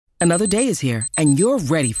Another day is here, and you're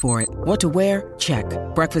ready for it. What to wear? Check.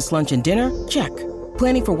 Breakfast, lunch, and dinner? Check.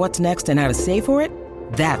 Planning for what's next and how to save for it?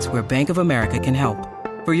 That's where Bank of America can help.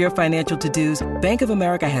 For your financial to-dos, Bank of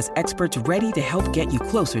America has experts ready to help get you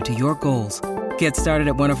closer to your goals. Get started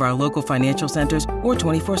at one of our local financial centers or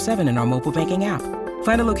 24/7 in our mobile banking app.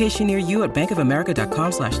 Find a location near you at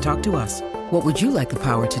bankofamerica.com/talktous. What would you like the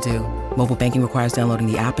power to do? Mobile banking requires downloading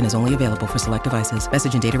the app and is only available for select devices.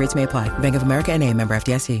 Message and data rates may apply. Bank of America N.A., member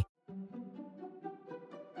FDIC.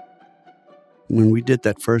 When we did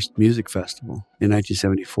that first music festival in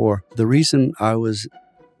 1974, the reason I was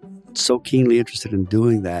so keenly interested in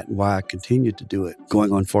doing that, and why I continued to do it,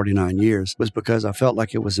 going on 49 years, was because I felt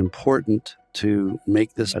like it was important to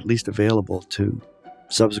make this at least available to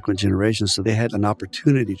subsequent generations so they had an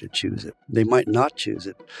opportunity to choose it. They might not choose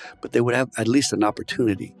it, but they would have at least an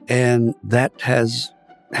opportunity. And that has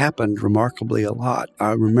happened remarkably a lot.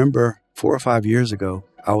 I remember 4 or 5 years ago,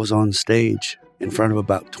 I was on stage in front of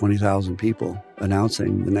about 20,000 people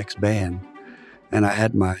announcing the next band. And I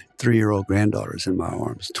had my 3-year-old granddaughters in my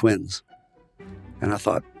arms, twins. And I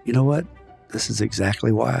thought, you know what? This is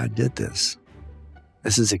exactly why I did this.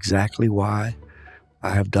 This is exactly why I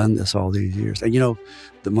have done this all these years. And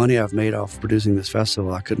the money I've made off producing this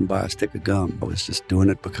festival, I couldn't buy a stick of gum. I was just doing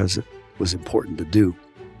it because it was important to do.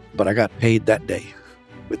 But I got paid that day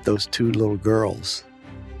with those 2 little girls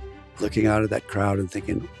looking out of that crowd and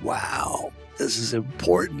thinking, wow, this is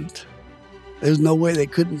important. There's no way they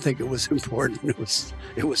couldn't think it was important. It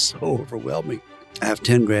was so overwhelming. I have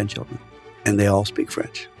 10 grandchildren, and they all speak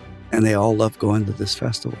French. And they all love going to this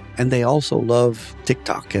festival. And they also love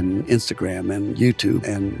TikTok and Instagram and YouTube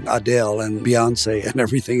and Adele and Beyonce and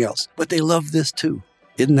everything else. But they love this too.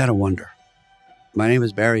 Isn't that a wonder? My name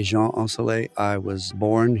is Barry Jean Ancelet. I was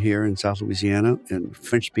born here in South Louisiana in a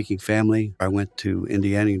French-speaking family. I went to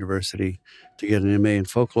Indiana University to get an MA in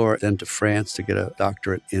folklore, then to France to get a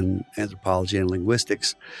doctorate in anthropology and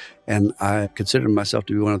linguistics. And I consider myself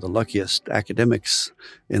to be one of the luckiest academics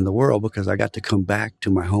in the world because I got to come back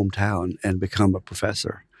to my hometown and become a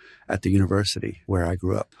professor at the university where I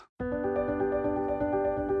grew up.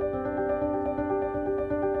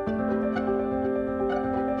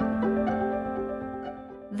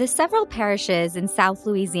 The several parishes in South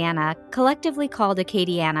Louisiana, collectively called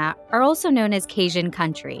Acadiana, are also known as Cajun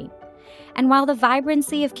country. And while the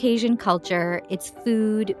vibrancy of Cajun culture, its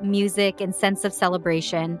food, music, and sense of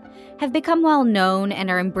celebration have become well known and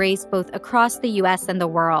are embraced both across the U.S. and the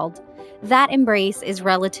world, that embrace is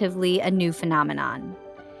relatively a new phenomenon.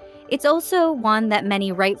 It's also one that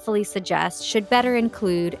many rightfully suggest should better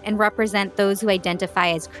include and represent those who identify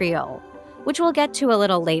as Creole, which we'll get to a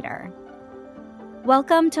little later.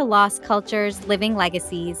 Welcome to Lost Cultures, Living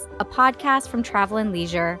Legacies, a podcast from Travel and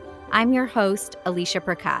Leisure. I'm your host, Alicia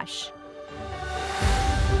Prakash.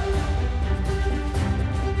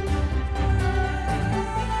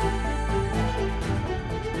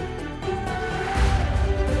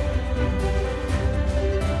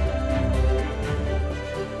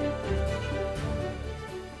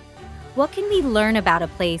 What can we learn about a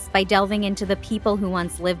place by delving into the people who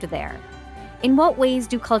once lived there? In what ways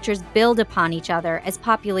do cultures build upon each other as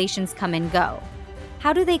populations come and go?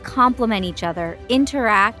 How do they complement each other,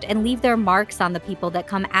 interact, and leave their marks on the people that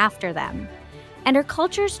come after them? And are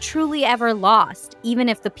cultures truly ever lost, even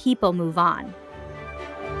if the people move on?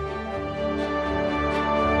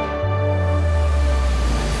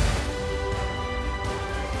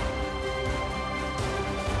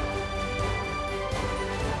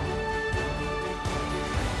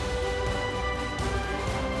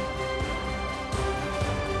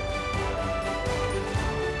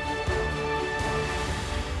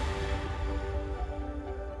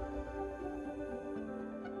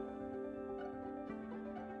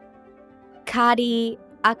 Acadi,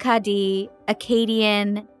 Acadi,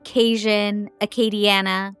 Acadian, Cajun,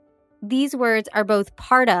 Acadiana. These words are both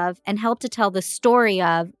part of and help to tell the story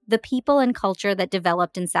of the people and culture that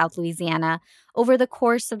developed in South Louisiana over the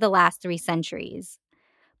course of the last 3 centuries.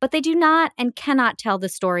 But they do not and cannot tell the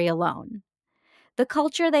story alone. The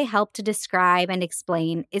culture they help to describe and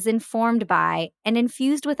explain is informed by and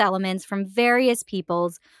infused with elements from various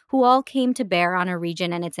peoples who all came to bear on a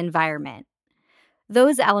region and its environment.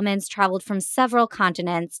 Those elements traveled from several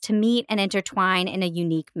continents to meet and intertwine in a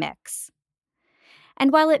unique mix.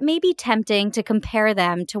 And while it may be tempting to compare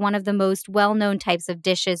them to one of the most well-known types of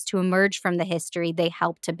dishes to emerge from the history they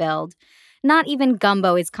helped to build, not even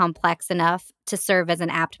gumbo is complex enough to serve as an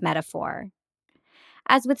apt metaphor.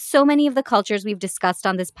 As with so many of the cultures we've discussed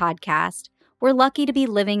on this podcast, we're lucky to be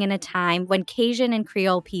living in a time when Cajun and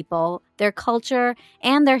Creole people, their culture,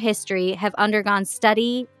 and their history have undergone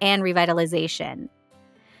study and revitalization.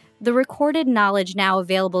 The recorded knowledge now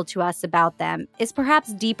available to us about them is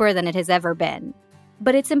perhaps deeper than it has ever been.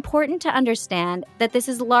 But it's important to understand that this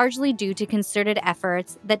is largely due to concerted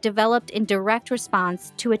efforts that developed in direct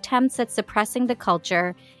response to attempts at suppressing the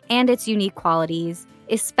culture and its unique qualities,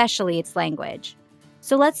 especially its language.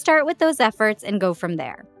 So let's start with those efforts and go from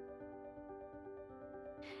there.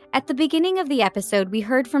 At the beginning of the episode, we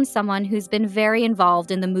heard from someone who's been very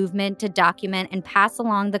involved in the movement to document and pass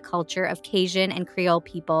along the culture of Cajun and Creole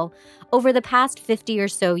people over the past 50 or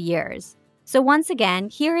so years. So once again,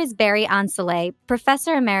 here is Barry Ancelet,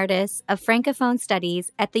 Professor Emeritus of Francophone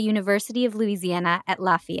Studies at the University of Louisiana at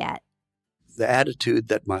Lafayette. The attitude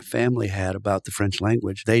that my family had about the French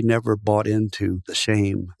language, they never bought into the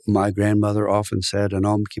shame. My grandmother often said, "Un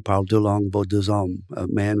homme qui parle deux langues vaut deux hommes." A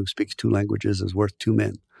man who speaks two languages is worth two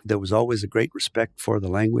men. There was always a great respect for the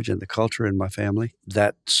language and the culture in my family.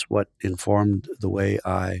 That's what informed the way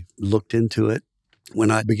I looked into it. When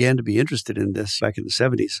I began to be interested in this back in the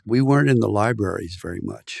 70s, we weren't in the libraries very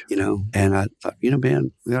much, and I thought,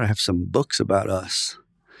 man, we ought to have some books about us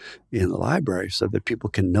in the library so that people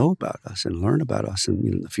can know about us and learn about us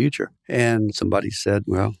in the future. And somebody said,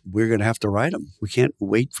 well, we're going to have to write them. We can't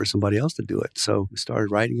wait for somebody else to do it. So we started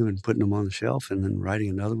writing them and putting them on the shelf, and then writing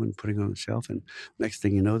another one, putting it on the shelf. And next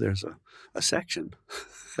thing you know, there's a section.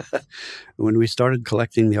 When we started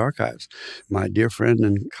collecting the archives, my dear friend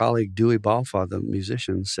and colleague Dewey Balfa, the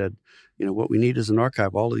musician, said, what we need is an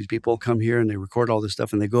archive. All of these people come here and they record all this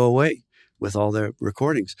stuff and they go away with all their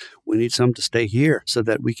recordings. We need some to stay here so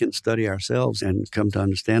that we can study ourselves and come to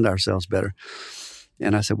understand ourselves better.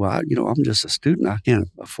 And I said, well, I'm just a student. I can't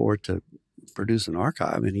afford to produce an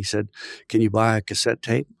archive. And he said, can you buy a cassette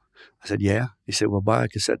tape? I said, yeah. He said, well, buy a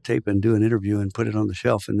cassette tape and do an interview and put it on the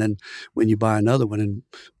shelf. And then when you buy another one and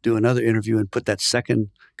do another interview and put that second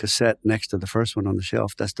cassette next to the first one on the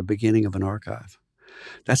shelf, that's the beginning of an archive.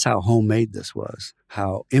 That's how homemade this was,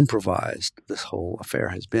 how improvised this whole affair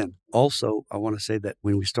has been. Also, I want to say that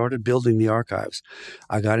when we started building the archives,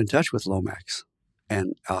 I got in touch with Lomax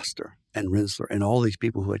and Oster and Rinsler and all these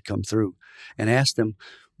people who had come through and asked them,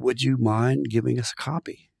 would you mind giving us a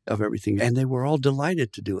copy of everything? And they were all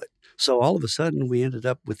delighted to do it. So all of a sudden, we ended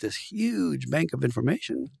up with this huge bank of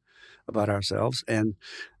information about ourselves, and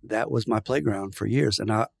that was my playground for years. And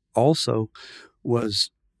I also was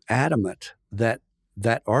adamant that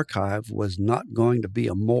archive was not going to be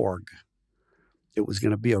a morgue. It was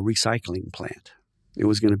going to be a recycling plant. It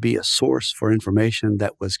was going to be a source for information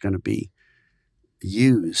that was going to be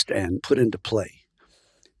used and put into play.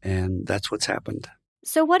 And that's what's happened.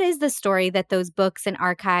 So what is the story that those books and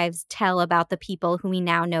archives tell about the people who we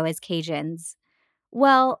now know as Cajuns?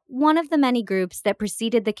 Well, one of the many groups that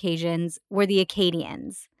preceded the Cajuns were the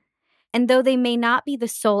Acadians. And though they may not be the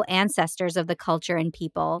sole ancestors of the culture and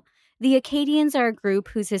people, the Acadians are a group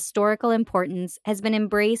whose historical importance has been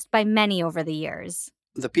embraced by many over the years.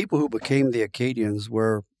 The people who became the Acadians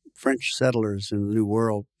were French settlers in the New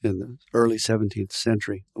World in the early 17th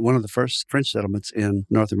century. One of the first French settlements in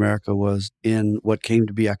North America was in what came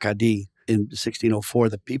to be Acadie. In 1604,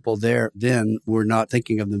 the people there then were not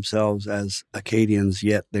thinking of themselves as Acadians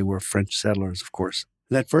yet. They were French settlers, of course.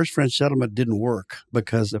 That first French settlement didn't work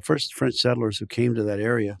because the first French settlers who came to that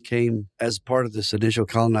area came as part of this initial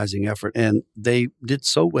colonizing effort, and they did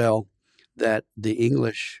so well that the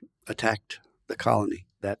English attacked the colony.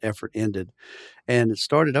 That effort ended, and it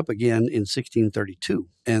started up again in 1632,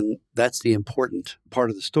 and that's the important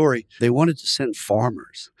part of the story. They wanted to send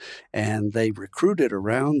farmers, and they recruited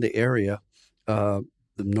around the area the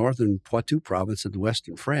northern Poitou province in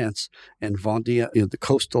western France and Vendée, the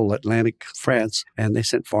coastal Atlantic France, and they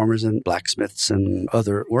sent farmers and blacksmiths and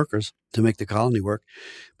other workers to make the colony work.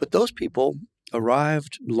 But those people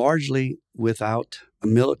arrived largely without a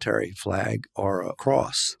military flag or a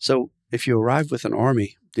cross. So if you arrive with an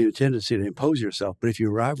army, the tendency to impose yourself. But if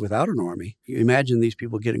you arrive without an army, you imagine these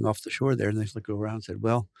people getting off the shore there, and they look around and said,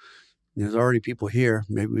 well, there's already people here.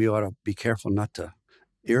 Maybe we ought to be careful not to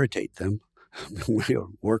irritate them. We'll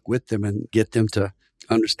work with them and get them to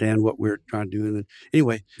understand what we're trying to do. And then,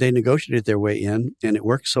 anyway, they negotiated their way in, and it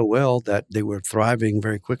worked so well that they were thriving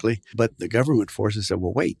very quickly. But the government forces said,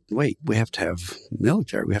 well, wait, we have to have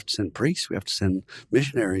military. We have to send priests. We have to send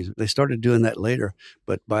missionaries. They started doing that later.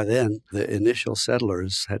 But by then, the initial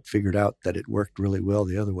settlers had figured out that it worked really well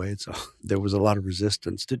the other way. And so there was a lot of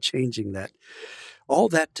resistance to changing that. All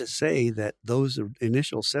that to say that those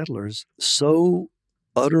initial settlers so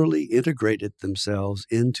utterly integrated themselves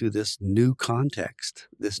into this new context,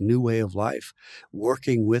 this new way of life,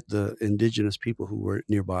 working with the indigenous people who were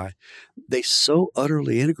nearby. They so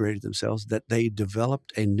utterly integrated themselves that they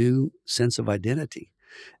developed a new sense of identity.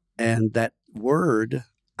 And that word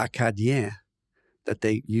Acadiens that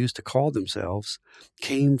they used to call themselves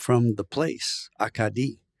came from the place,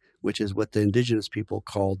 Acadie, which is what the indigenous people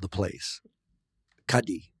called the place,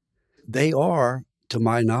 Cadi. They are, to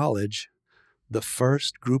my knowledge, the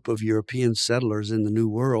first group of European settlers in the New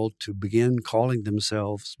World to begin calling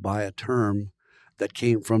themselves by a term that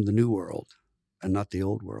came from the New World and not the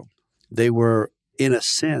Old World. They were, in a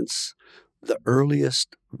sense, the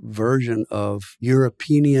earliest version of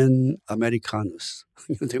European Americanus.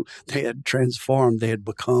 They had transformed, they had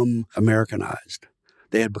become Americanized.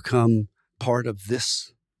 They had become part of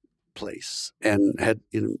this place and had,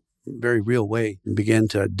 in a very real way, began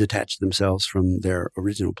to detach themselves from their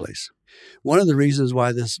original place. One of the reasons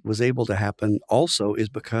why this was able to happen also is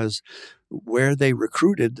because where they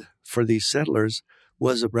recruited for these settlers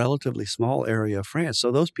was a relatively small area of France.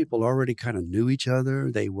 So those people already kind of knew each other.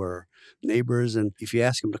 They were neighbors. And if you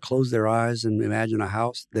ask them to close their eyes and imagine a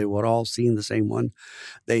house, they would all seen the same one.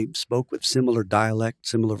 They spoke with similar dialect,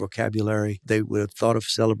 similar vocabulary. They would have thought of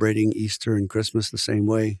celebrating Easter and Christmas the same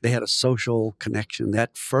way. They had a social connection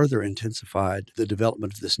that further intensified the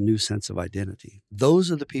development of this new sense of identity. Those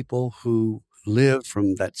are the people who lived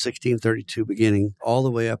from that 1632 beginning all the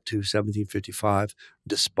way up to 1755,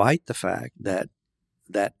 despite the fact that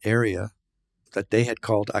that area that they had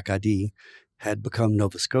called Acadie had become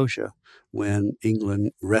Nova Scotia when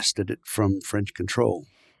England wrested it from French control.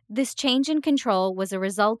 This change in control was a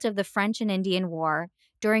result of the French and Indian War,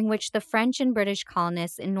 during which the French and British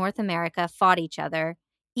colonists in North America fought each other,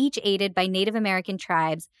 each aided by Native American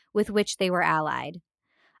tribes with which they were allied.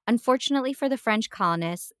 Unfortunately for the French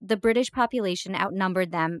colonists, the British population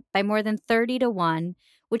outnumbered them by more than 30-1,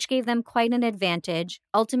 which gave them quite an advantage,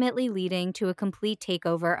 ultimately leading to a complete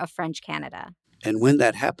takeover of French Canada. And when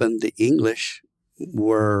that happened, the English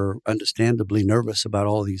were understandably nervous about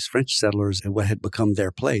all these French settlers and what had become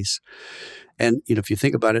their place. And, if you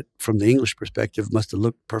think about it from the English perspective, it must have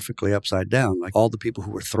looked perfectly upside down. Like all the people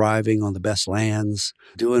who were thriving on the best lands,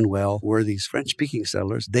 doing well, were these French-speaking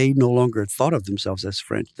settlers. They no longer thought of themselves as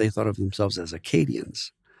French. They thought of themselves as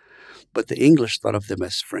Acadians. But the English thought of them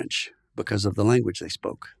as French because of the language they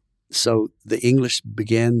spoke. So the English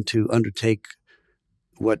began to undertake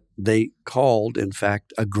what they called, in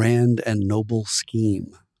fact, a grand and noble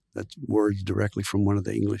scheme. That's words directly from one of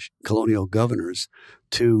the English colonial governors,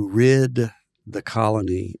 to rid the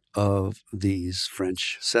colony of these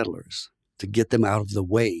French settlers, to get them out of the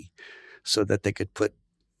way so that they could put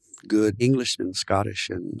good English and Scottish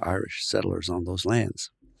and Irish settlers on those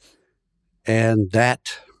lands. And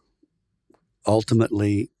that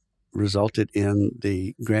ultimately resulted in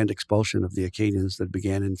the grand expulsion of the Acadians that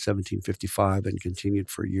began in 1755 and continued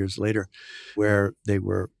for years later, where they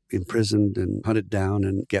were imprisoned and hunted down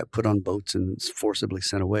and get put on boats and forcibly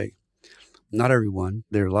sent away. Not everyone.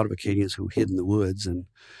 There are a lot of Acadians who hid in the woods and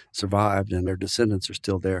survived, and their descendants are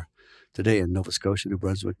still there today in Nova Scotia, New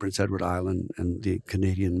Brunswick, Prince Edward Island, and the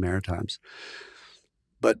Canadian Maritimes.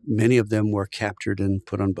 But many of them were captured and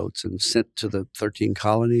put on boats and sent to the 13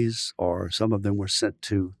 colonies, or some of them were sent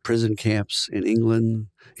to prison camps in England,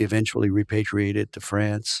 eventually repatriated to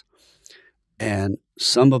France. And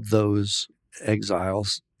some of those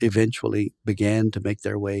exiles eventually began to make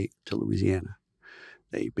their way to Louisiana.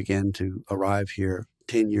 They began to arrive here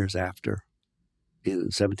 10 years after,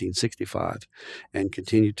 in 1765, and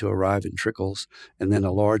continued to arrive in trickles. And then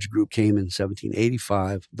a large group came in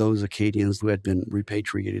 1785. Those Acadians who had been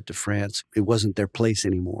repatriated to France, it wasn't their place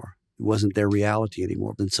anymore. It wasn't their reality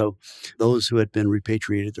anymore. And so those who had been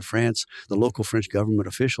repatriated to France, the local French government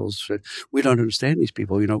officials said, we don't understand these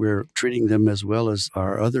people. We're treating them as well as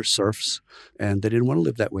our other serfs, and they didn't want to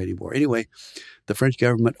live that way anymore. Anyway, the French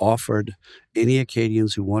government offered any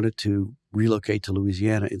Acadians who wanted to relocate to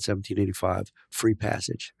Louisiana in 1785 free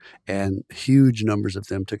passage. And huge numbers of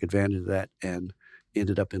them took advantage of that and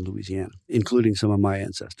ended up in Louisiana, including some of my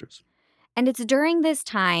ancestors. And it's during this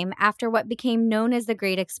time, after what became known as the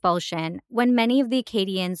Great Expulsion, when many of the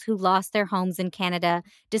Acadians who lost their homes in Canada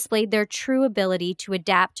displayed their true ability to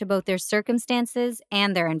adapt to both their circumstances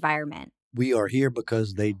and their environment. We are here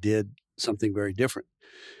because they did something very different.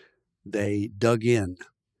 They dug in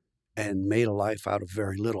and made a life out of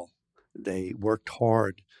very little. They worked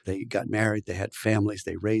hard. They got married. They had families.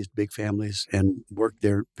 They raised big families and worked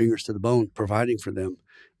their fingers to the bone, providing for them,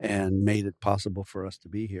 and made it possible for us to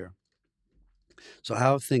be here. So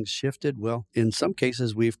how have things shifted? Well, in some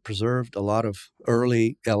cases, we've preserved a lot of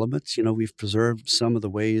early elements. We've preserved some of the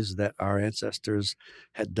ways that our ancestors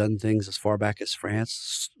had done things as far back as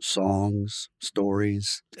France, songs,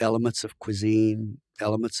 stories, elements of cuisine,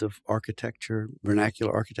 elements of architecture,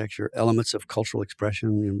 vernacular architecture, elements of cultural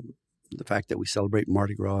expression, the fact that we celebrate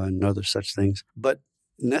Mardi Gras and other such things. But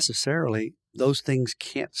necessarily those things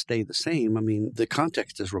can't stay the same. I mean, the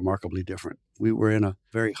context is remarkably different. We were in a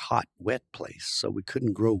very hot, wet place, so we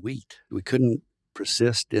couldn't grow wheat. We couldn't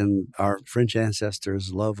persist in our French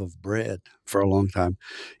ancestors' love of bread for a long time.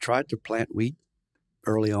 Tried to plant wheat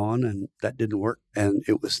early on, and that didn't work. And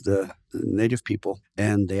it was the native people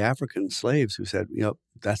and the African slaves who said,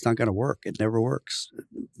 that's not going to work. It never works.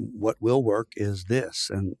 What will work is this.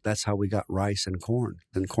 And that's how we got rice and corn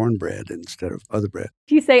and cornbread instead of other bread.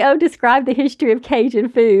 You say, describe the history of Cajun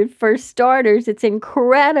food. For starters, it's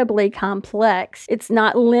incredibly complex. It's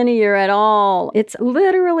not linear at all. It's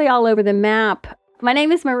literally all over the map. My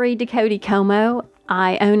name is Marie Ducote Como.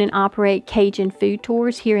 I own and operate Cajun Food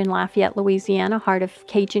Tours here in Lafayette, Louisiana, heart of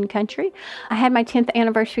Cajun country. I had my 10th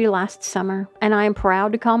anniversary last summer, and I am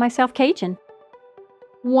proud to call myself Cajun.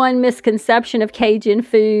 One misconception of Cajun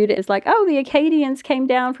food is like, the Acadians came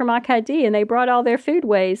down from Acadie and they brought all their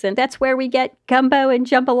foodways, and that's where we get gumbo and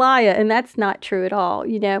jambalaya, and that's not true at all.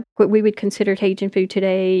 What we would consider Cajun food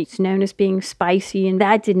today is known as being spicy, and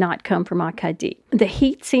that did not come from Acadie. The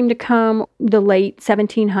heat seemed to come the late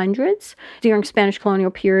 1700s during Spanish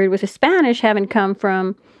colonial period, with the Spanish having come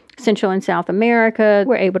from Central and South America.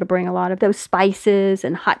 We're able to bring a lot of those spices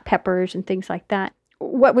and hot peppers and things like that.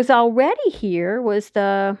 What was already here was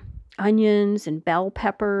the onions and bell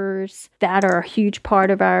peppers that are a huge part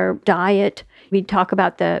of our diet. We talk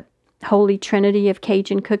about the holy trinity of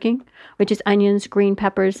Cajun cooking, which is onions, green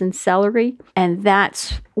peppers, and celery. And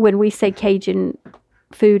that's when we say Cajun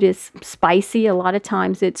food is spicy. A lot of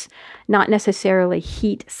times it's not necessarily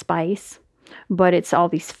heat spice, but it's all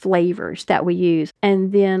these flavors that we use.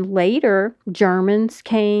 And then later, Germans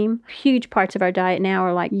came. Huge parts of our diet now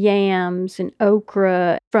are like yams and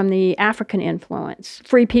okra from the African influence.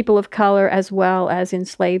 Free people of color as well as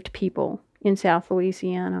enslaved people in South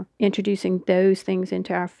Louisiana, introducing those things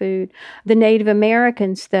into our food. The Native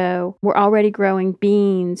Americans, though, were already growing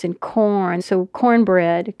beans and corn. So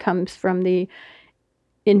cornbread comes from the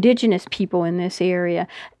indigenous people in this area.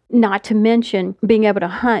 Not to mention being able to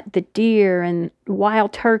hunt the deer and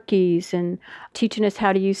wild turkeys and teaching us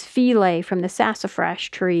how to use filet from the sassafras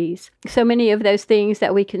trees. So many of those things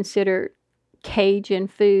that we consider Cajun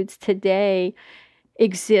foods today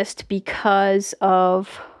exist because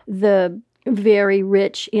of the very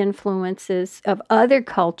rich influences of other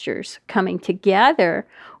cultures coming together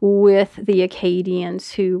with the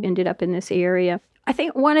Acadians who ended up in this area. I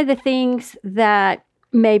think one of the things that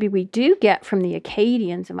maybe we do get from the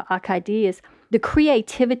Acadians of Acadie is the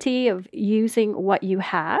creativity of using what you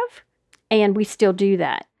have, and we still do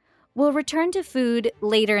that. We'll return to food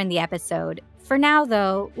later in the episode. For now,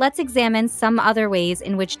 though, let's examine some other ways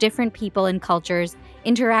in which different people and cultures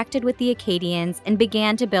interacted with the Acadians and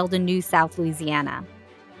began to build a new South Louisiana.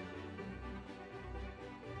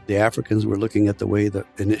 The Africans were looking at the way the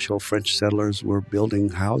initial French settlers were building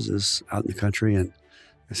houses out in the country, and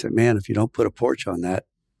I said, man, if you don't put a porch on that,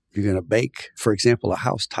 you're going to bake, for example, a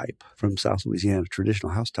house type from South Louisiana,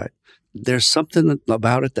 traditional house type. There's something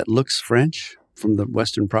about it that looks French from the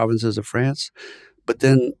western provinces of France, but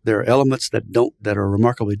then there are elements that are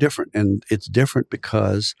remarkably different. And it's different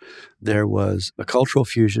because there was a cultural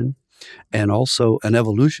fusion and also an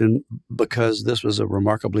evolution because this was a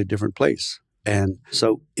remarkably different place. And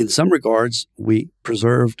so in some regards, we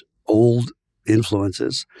preserved old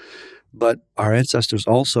influences, but our ancestors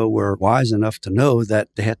also were wise enough to know that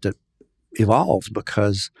they had to evolve,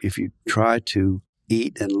 because if you try to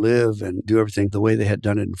eat and live and do everything the way they had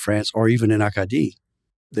done it in France or even in Acadie,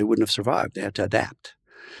 they wouldn't have survived. They had to adapt.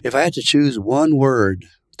 If I had to choose one word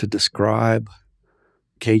to describe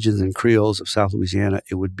Cajuns and Creoles of South Louisiana,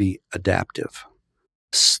 it would be adaptive.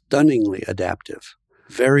 Stunningly adaptive.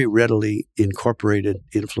 Very readily incorporated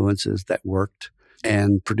influences that worked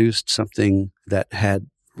and produced something that had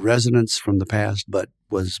resonance from the past, but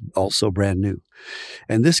was also brand new.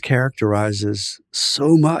 And this characterizes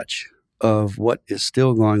so much of what is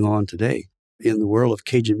still going on today. In the world of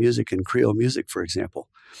Cajun music and Creole music, for example,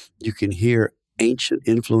 you can hear ancient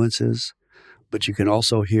influences, but you can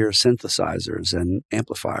also hear synthesizers and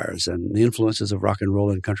amplifiers and the influences of rock and roll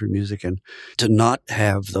and country music. And to not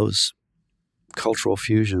have those cultural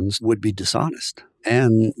fusions would be dishonest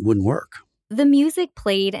and wouldn't work. The music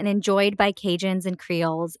played and enjoyed by Cajuns and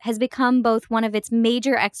Creoles has become both one of its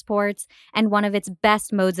major exports and one of its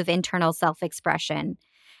best modes of internal self-expression.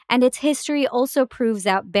 And its history also proves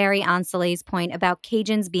out Barry Ancelet's point about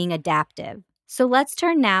Cajuns being adaptive. So let's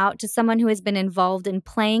turn now to someone who has been involved in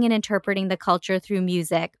playing and interpreting the culture through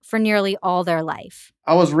music for nearly all their life.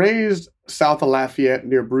 I was raised south of Lafayette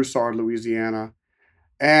near Broussard, Louisiana.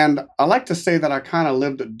 And I like to say that I kind of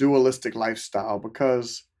lived a dualistic lifestyle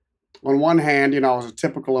because On one hand, I was a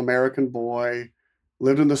typical American boy,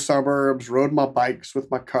 lived in the suburbs, rode my bikes with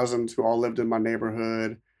my cousins who all lived in my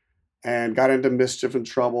neighborhood, and got into mischief and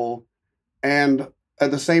trouble. And at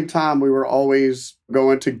the same time, we were always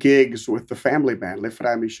going to gigs with the family band. Le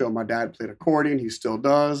Frères Michaud, my dad played accordion. He still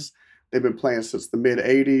does. They've been playing since the mid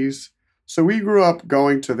 80s. So we grew up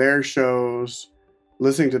going to their shows,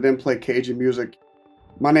 listening to them play Cajun music.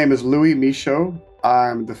 My name is Louis Michaud.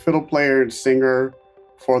 I'm the fiddle player and singer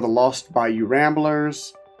for the Lost Bayou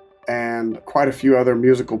Ramblers and quite a few other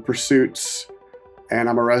musical pursuits. And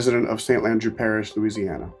I'm a resident of St. Landry Parish,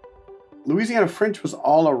 Louisiana. Louisiana French was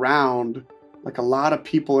all around. Like a lot of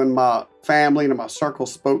people in my family and in my circle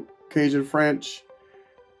spoke Cajun French,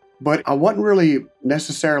 but I wasn't really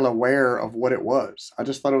necessarily aware of what it was. I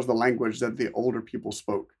just thought it was the language that the older people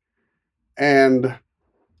spoke. And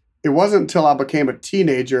it wasn't until I became a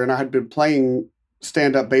teenager and I had been playing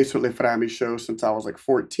stand-up bass with Le Frères Michaud since I was like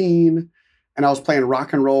 14, and I was playing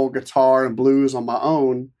rock and roll, guitar, and blues on my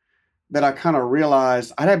own, that I kind of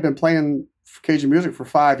realized I had been playing Cajun music for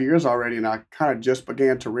 5 years already, and I kind of just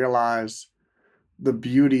began to realize the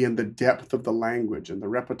beauty and the depth of the language and the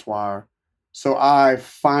repertoire. So I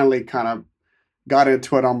finally kind of got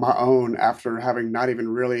into it on my own after having not even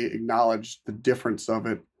really acknowledged the difference of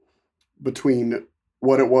it between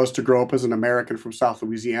what it was to grow up as an American from South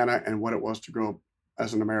Louisiana and what it was to grow up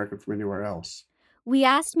as an American from anywhere else. We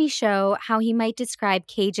asked Michaud how he might describe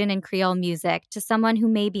Cajun and Creole music to someone who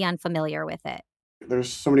may be unfamiliar with it.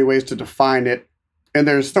 There's so many ways to define it. And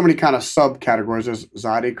there's so many kind of subcategories. There's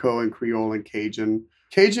Zydeco and Creole and Cajun.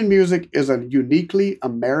 Cajun music is a uniquely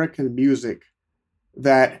American music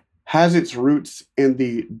that has its roots in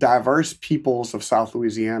the diverse peoples of South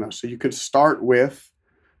Louisiana. So you could start with,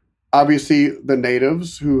 obviously, the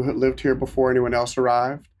natives who had lived here before anyone else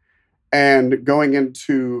arrived, and going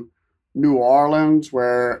into New Orleans,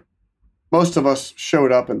 where most of us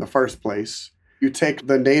showed up in the first place. You take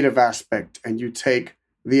the native aspect and you take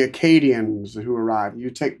the Acadians who arrived.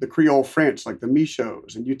 You take the Creole French, like the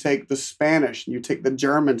Michauds, and you take the Spanish, and you take the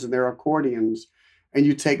Germans and their accordions, and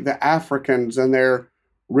you take the Africans and their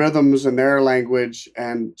rhythms and their language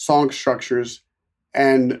and song structures,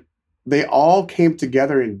 and they all came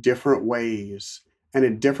together in different ways and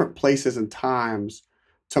in different places and times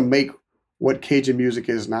to make what Cajun music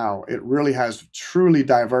is now. It really has truly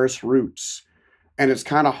diverse roots, and it's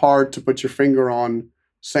kind of hard to put your finger on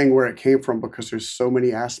saying where it came from because there's so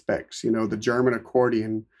many aspects. The German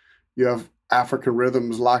accordion, you have African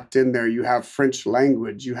rhythms locked in there, you have French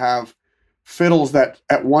language, you have fiddles that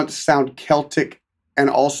at once sound Celtic and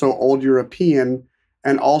also old European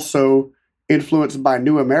and also influenced by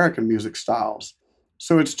new American music styles.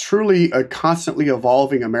 So it's truly a constantly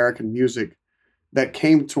evolving American music that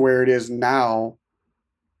came to where it is now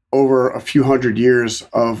over a few hundred years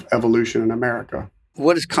of evolution in America.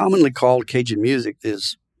 What is commonly called Cajun music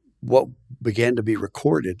is what began to be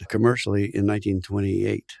recorded commercially in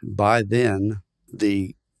 1928. By then,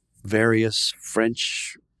 the various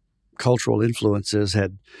French cultural influences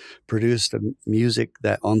had produced a music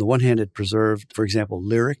that, on the one hand, had preserved, for example,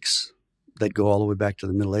 lyrics that go all the way back to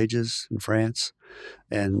the Middle Ages in France,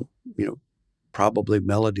 and, probably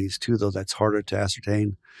melodies too, though that's harder to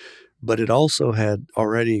ascertain. But it also had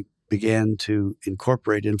already began to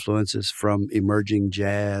incorporate influences from emerging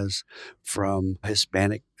jazz, from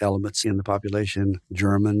Hispanic elements in the population,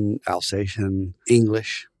 German, Alsatian,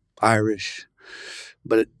 English, Irish.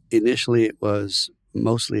 But initially it was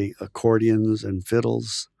mostly accordions and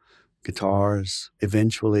fiddles, guitars,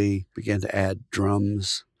 eventually began to add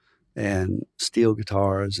drums and steel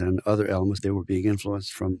guitars and other elements. They were being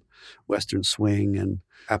influenced from Western swing and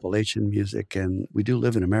Appalachian music. And we do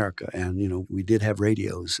live in America, and, we did have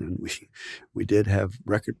radios and we did have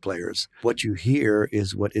record players. What you hear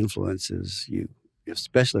is what influences you,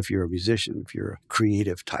 especially if you're a musician, if you're a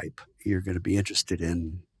creative type, you're going to be interested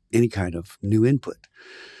in any kind of new input.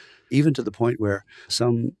 Even to the point where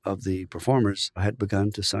some of the performers had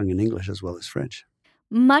begun to sing in English as well as French.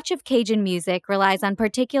 Much of Cajun music relies on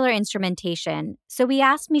particular instrumentation, so we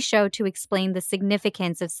asked Michaud to explain the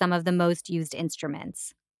significance of some of the most used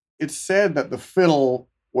instruments. It's said that the fiddle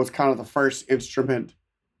was kind of the first instrument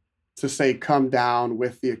to say come down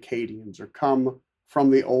with the Acadians or come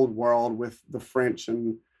from the old world with the French,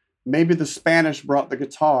 and maybe the Spanish brought the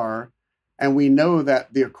guitar, and we know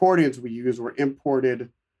that the accordions we use were imported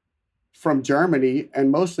from Germany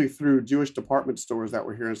and mostly through Jewish department stores that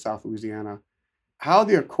were here in South Louisiana. How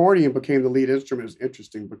the accordion became the lead instrument is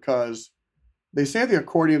interesting because they say the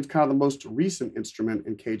accordion is kind of the most recent instrument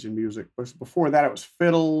in Cajun music. But before that, it was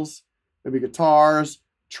fiddles, maybe guitars,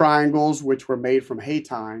 triangles, which were made from hay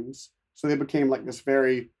tines. So they became like this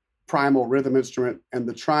very primal rhythm instrument, and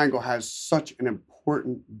the triangle has such an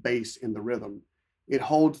important bass in the rhythm. It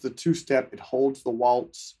holds the two-step, it holds the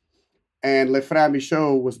waltz, and Le Frères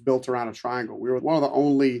Michaud was built around a triangle. We were one of the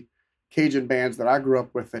only Cajun bands that I grew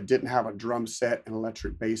up with that didn't have a drum set and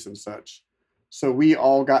electric bass and such. So we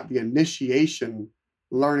all got the initiation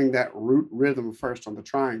learning that root rhythm first on the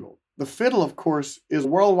triangle. The fiddle, of course, is a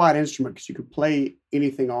worldwide instrument because you can play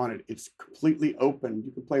anything on it. It's completely open.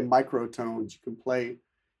 You can play microtones. You can play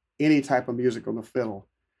any type of music on the fiddle.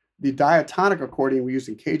 The diatonic accordion we use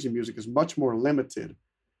in Cajun music is much more limited.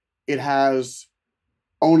 It has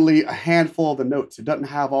only a handful of the notes. It doesn't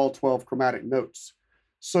have all 12 chromatic notes.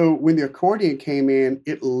 So when the accordion came in,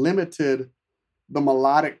 it limited the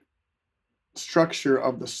melodic structure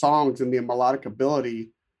of the songs and the melodic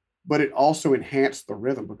ability, but it also enhanced the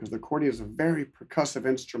rhythm because the accordion is a very percussive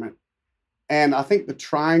instrument. And I think the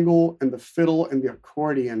triangle and the fiddle and the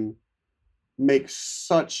accordion make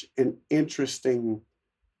such an interesting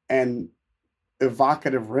and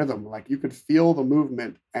evocative rhythm. Like you could feel the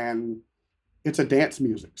movement, and it's a dance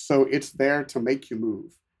music. So it's there to make you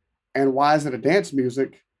move. And why is it a dance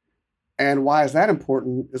music? And why is that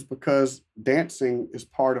important is because dancing is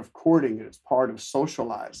part of courting. It's part of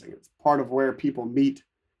socializing. It's part of where people meet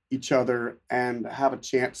each other and have a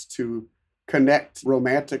chance to connect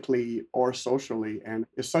romantically or socially. And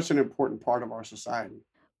it's such an important part of our society.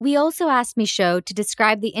 We also asked Michaud to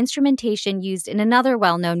describe the instrumentation used in another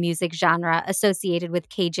well-known music genre associated with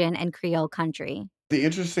Cajun and Creole country. The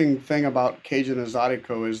interesting thing about Cajun and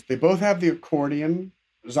Zydeco is they both have the accordion.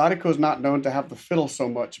 Zydeco is not known to have the fiddle so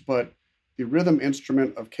much, but the rhythm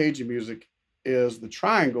instrument of Cajun music is the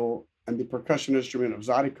triangle, and the percussion instrument of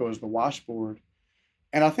Zydeco is the washboard.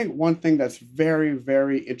 And I think one thing that's very,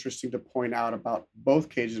 very interesting to point out about both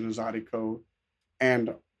Cajun and Zydeco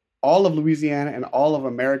and all of Louisiana and all of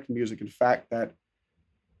American music, in fact, that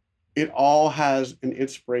it all has an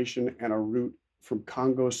inspiration and a root from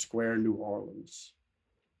Congo Square, New Orleans.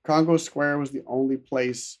 Congo Square was the only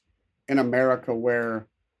place in America where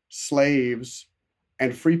slaves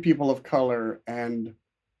and free people of color and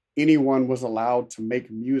anyone was allowed to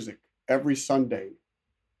make music every Sunday,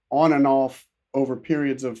 on and off over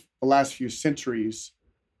periods of the last few centuries.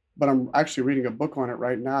 But I'm actually reading a book on it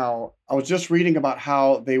right now. I was just reading about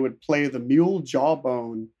how they would play the mule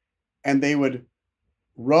jawbone and they would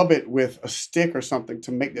rub it with a stick or something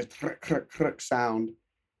to make this sound.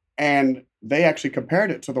 And they actually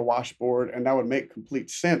compared it to the washboard, and that would make complete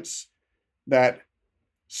sense that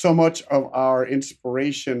so much of our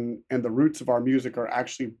inspiration and the roots of our music are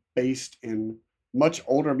actually based in much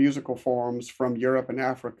older musical forms from Europe and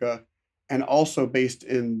Africa, and also based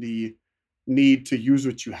in the need to use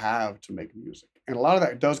what you have to make music. And a lot of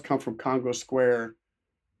that does come from Congo Square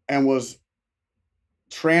and was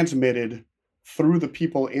transmitted through the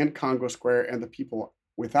people in Congo Square and the people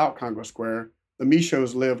without Congo Square. The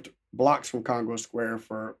Michauds lived blocks from Congo Square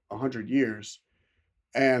for 100 years.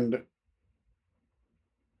 And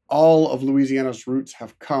all of Louisiana's roots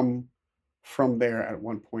have come from there at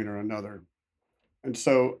one point or another. And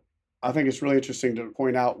so I think it's really interesting to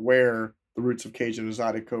point out where the roots of Cajun and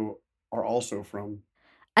Zydeco are also from.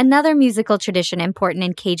 Another musical tradition important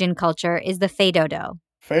in Cajun culture is the feu dodo.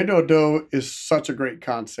 Feu dodo is such a great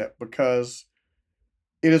concept because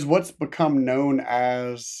it is what's become known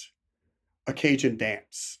as a Cajun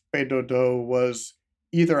dance. Feu dodo was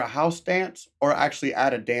either a house dance or actually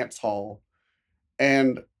at a dance hall.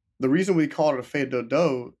 And the reason we call it a feu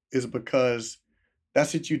dodo is because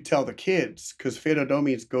that's what you tell the kids, because feu dodo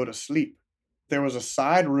means go to sleep. There was a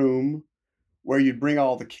side room where you'd bring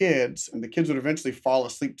all the kids, and the kids would eventually fall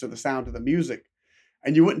asleep to the sound of the music.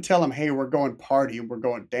 And you wouldn't tell them, hey, we're going party and we're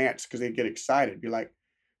going dance, because they'd get excited. Be like,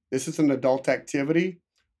 this is an adult activity,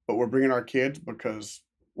 but we're bringing our kids because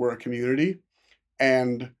we're a community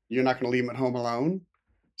and you're not going to leave them at home alone.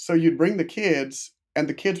 So you'd bring the kids, and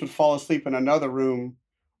the kids would fall asleep in another room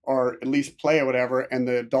or at least play or whatever, and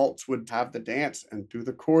the adults would have the dance and do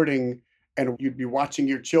the courting, and you'd be watching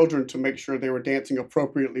your children to make sure they were dancing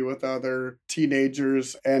appropriately with other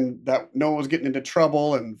teenagers and that no one was getting into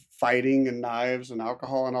trouble and fighting and knives and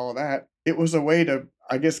alcohol and all of that. It was a way to,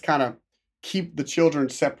 I guess, kind of keep the children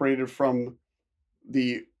separated from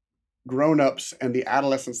the grown-ups and the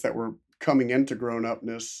adolescents that were coming into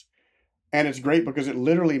grown-upness. And it's great because it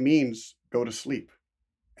literally means go to sleep.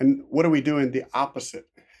 And what are we doing? The opposite.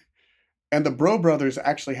 And the Bro Brothers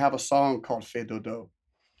actually have a song called Feu Dodo.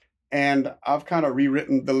 And I've kind of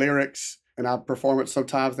rewritten the lyrics and I perform it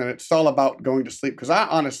sometimes. And it's all about going to sleep because I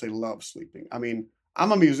honestly love sleeping. I mean,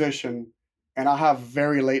 I'm a musician and I have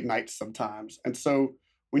very late nights sometimes. And so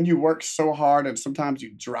when you work so hard and sometimes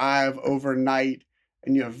you drive overnight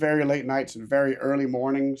and you have very late nights and very early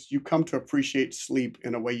mornings, you come to appreciate sleep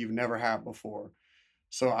in a way you've never had before.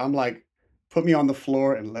 So I'm like, put me on the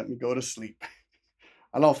floor and let me go to sleep.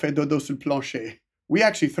 Alors, fais dodo sur le plancher. We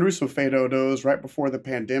actually threw some fais dodos right before the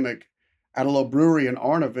pandemic at a little brewery in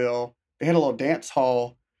Arnaville. They had a little dance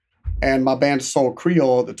hall, and my band Soul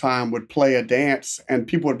Creole at the time would play a dance, and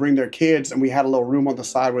people would bring their kids, and we had a little room on the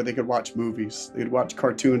side where they could watch movies. They'd watch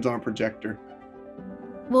cartoons on a projector.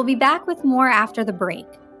 We'll be back with more after the break.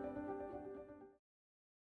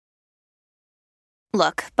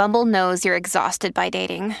 Look, Bumble knows you're exhausted by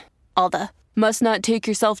dating. All the must not take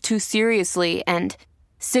yourself too seriously and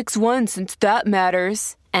 6'1" since that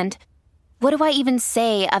matters. And what do I even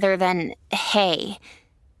say other than hey?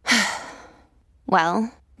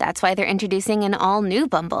 Well, that's why they're introducing an all-new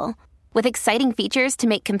Bumble with exciting features to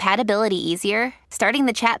make compatibility easier, starting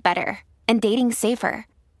the chat better, and dating safer.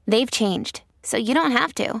 They've changed, so you don't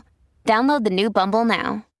have to. Download the new Bumble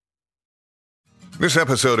now. This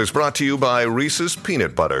episode is brought to you by Reese's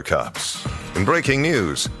Peanut Butter Cups. In breaking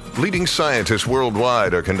news, leading scientists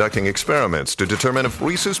worldwide are conducting experiments to determine if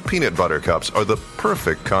Reese's Peanut Butter Cups are the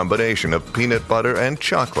perfect combination of peanut butter and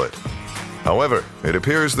chocolate. However, it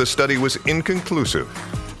appears the study was inconclusive,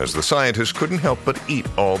 as the scientists couldn't help but eat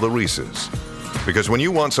all the Reese's. Because when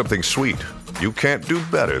you want something sweet, you can't do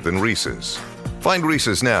better than Reese's. Find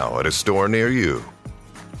Reese's now at a store near you.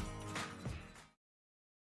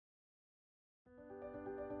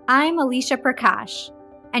 I'm Alicia Prakash,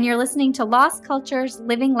 and you're listening to Lost Cultures,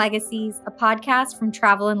 Living Legacies, a podcast from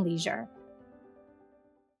Travel and Leisure.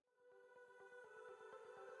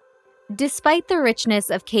 Despite the richness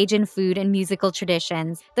of Cajun food and musical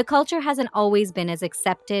traditions, the culture hasn't always been as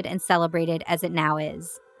accepted and celebrated as it now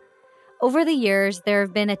is. Over the years, there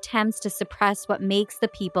have been attempts to suppress what makes the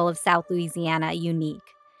people of South Louisiana unique.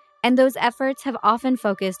 And those efforts have often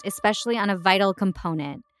focused especially on a vital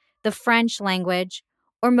component, the French language,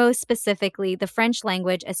 or most specifically, the French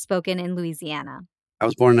language as spoken in Louisiana. I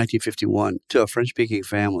was born in 1951 to a French-speaking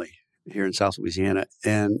family here in South Louisiana.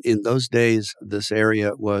 And in those days, this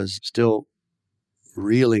area was still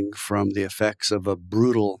reeling from the effects of a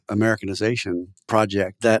brutal Americanization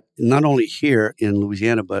project that not only here in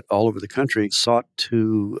Louisiana, but all over the country sought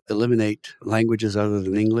to eliminate languages other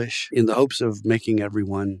than English in the hopes of making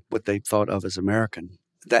everyone what they thought of as American.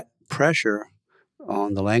 That pressure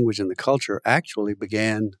on the language and the culture actually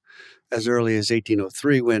began as early as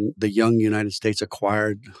 1803 when the young United States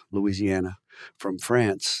acquired Louisiana from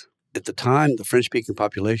France. At the time, the French-speaking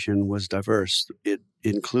population was diverse. It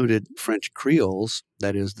included French Creoles,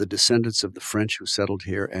 that is, the descendants of the French who settled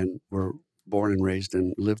here and were born and raised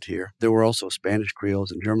and lived here. There were also Spanish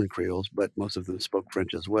Creoles and German Creoles, but most of them spoke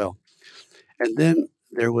French as well. And then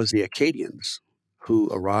there was the Acadians, who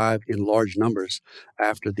arrived in large numbers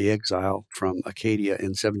after the exile from Acadia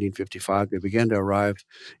in 1755. They began to arrive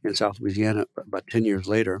in South Louisiana about 10 years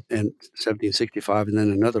later in 1765, and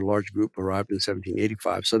then another large group arrived in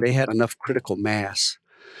 1785. So they had enough critical mass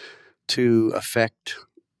to affect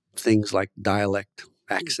things like dialect,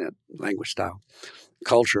 accent, language style,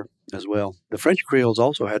 culture as well. The French Creoles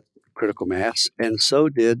also had critical mass, and so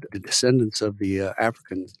did the descendants of the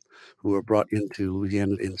Africans who were brought into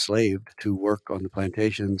Louisiana enslaved to work on the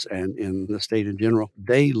plantations and in the state in general.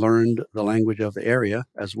 They learned the language of the area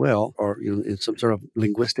as well, or in some sort of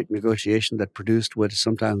linguistic negotiation that produced what is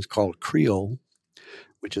sometimes called Creole,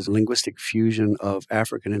 which is a linguistic fusion of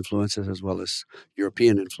African influences as well as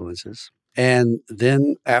European influences. And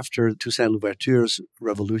then after Toussaint Louverture's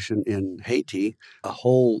revolution in Haiti, a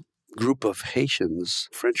whole group of Haitians,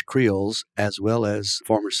 French Creoles, as well as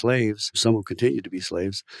former slaves, some who continued to be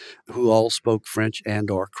slaves, who all spoke French and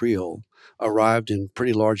or Creole, arrived in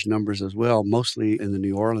pretty large numbers as well, mostly in the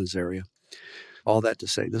New Orleans area. All that to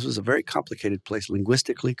say, this was a very complicated place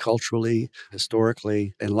linguistically, culturally,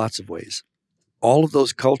 historically, in lots of ways. All of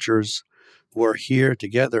those cultures were here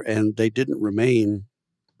together, and they didn't remain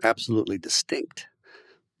absolutely distinct.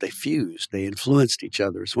 They fused, they influenced each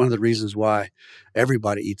other. It's one of the reasons why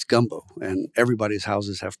everybody eats gumbo and everybody's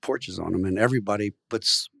houses have porches on them and everybody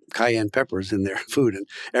puts cayenne peppers in their food and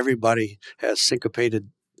everybody has syncopated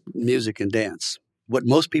music and dance. What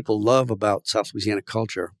most people love about South Louisiana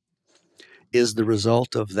culture is the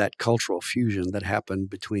result of that cultural fusion that happened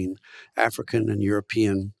between African and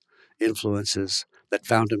European influences that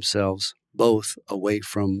found themselves both away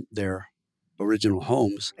from their original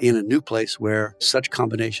homes in a new place where such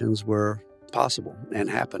combinations were possible and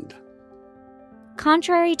happened.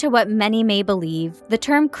 Contrary to what many may believe, the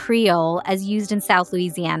term Creole, as used in South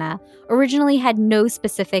Louisiana, originally had no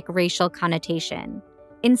specific racial connotation.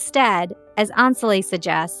 Instead, as Ansele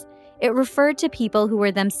suggests, it referred to people who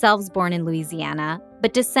were themselves born in Louisiana,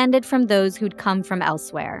 but descended from those who'd come from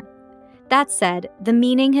elsewhere. That said, the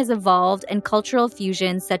meaning has evolved, and cultural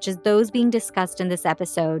fusions such as those being discussed in this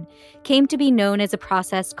episode came to be known as a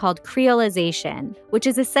process called Creolization, which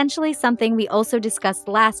is essentially something we also discussed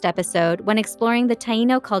last episode when exploring the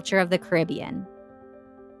Taino culture of the Caribbean.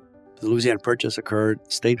 The Louisiana Purchase occurred,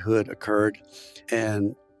 statehood occurred,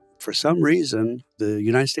 and for some reason, the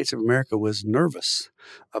United States of America was nervous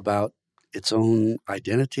about its own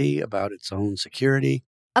identity, about its own security.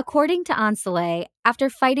 According to Ancelet, after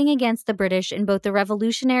fighting against the British in both the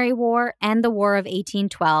Revolutionary War and the War of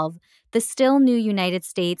 1812, the still new United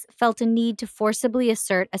States felt a need to forcibly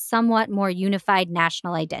assert a somewhat more unified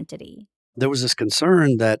national identity. There was this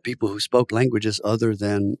concern that people who spoke languages other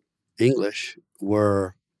than English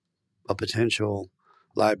were a potential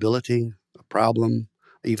liability, a problem,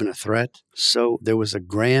 even a threat. So there was a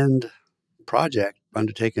grand project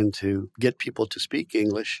undertaken to get people to speak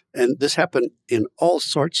English. And this happened in all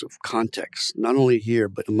sorts of contexts, not only here,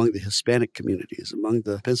 but among the Hispanic communities, among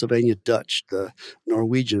the Pennsylvania Dutch, the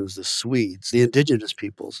Norwegians, the Swedes, the indigenous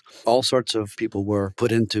peoples. All sorts of people were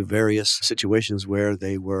put into various situations where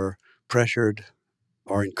they were pressured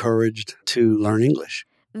or encouraged to learn English.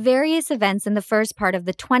 Various events in the first part of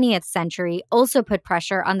the 20th century also put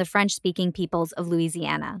pressure on the French-speaking peoples of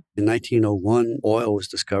Louisiana. In 1901, oil was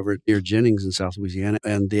discovered near Jennings in South Louisiana,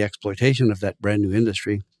 and the exploitation of that brand new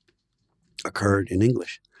industry occurred in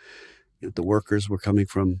English. The workers were coming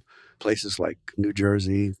from places like New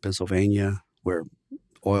Jersey, Pennsylvania, where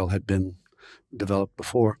oil had been developed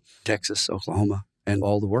before, Texas, Oklahoma, and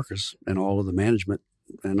all the workers and all of the management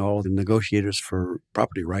and all the negotiators for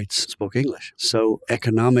property rights spoke English. So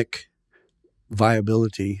economic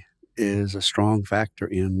viability is a strong factor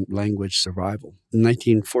in language survival. In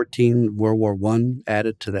 1914, World War I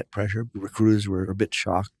added to that pressure. Recruiters were a bit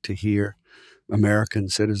shocked to hear American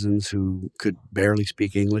citizens who could barely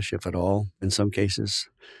speak English, if at all, in some cases.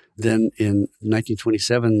 Then in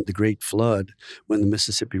 1927, the Great Flood, when the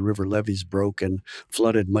Mississippi River levees broke and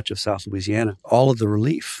flooded much of South Louisiana, all of the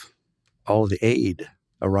relief, all of the aid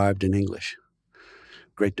arrived in English.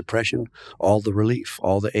 Great Depression, all the relief,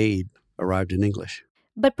 all the aid arrived in English.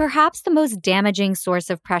 But perhaps the most damaging source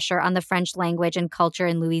of pressure on the French language and culture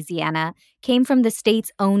in Louisiana came from the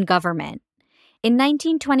state's own government. In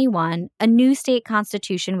 1921, a new state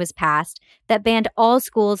constitution was passed that banned all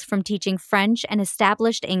schools from teaching French and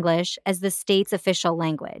established English as the state's official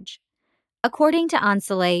language. According to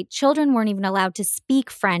Ancelet, children weren't even allowed to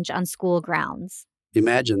speak French on school grounds.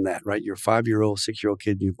 Imagine that, right? You're a 5-year-old, 6-year-old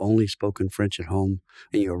kid, you've only spoken French at home,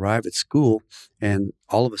 and you arrive at school, and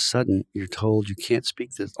all of a sudden you're told you can't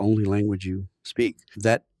speak the only language you speak.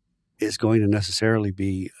 That is going to necessarily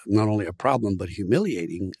be not only a problem, but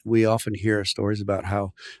humiliating. We often hear stories about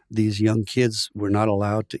how these young kids were not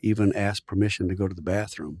allowed to even ask permission to go to the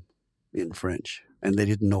bathroom in French, and they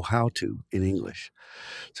didn't know how to in English.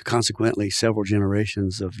 So consequently, several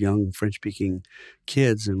generations of young French-speaking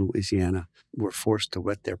kids in Louisiana were forced to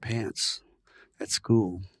wet their pants at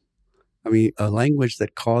school. I mean, a language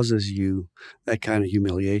that causes you that kind of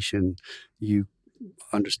humiliation, you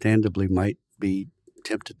understandably might be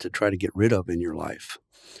tempted to try to get rid of in your life.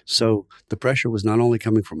 So the pressure was not only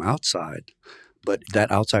coming from outside, but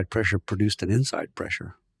that outside pressure produced an inside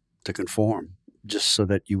pressure to conform, just so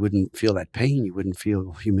that you wouldn't feel that pain, you wouldn't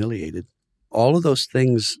feel humiliated. All of those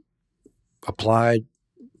things applied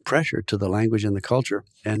pressure to the language and the culture,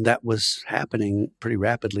 and that was happening pretty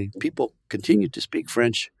rapidly. People continued to speak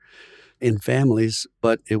French in families,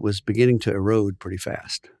 but it was beginning to erode pretty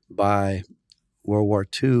fast. By World War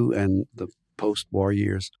II and the post-war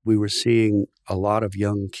years, we were seeing a lot of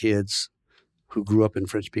young kids who grew up in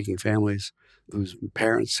French-speaking families whose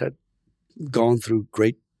parents had gone through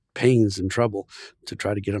great pains and trouble to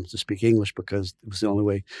try to get them to speak English because it was the only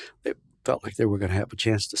way they felt like they were going to have a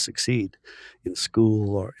chance to succeed in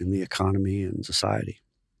school or in the economy and society.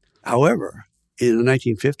 However, in the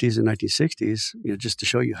 1950s and 1960s, just to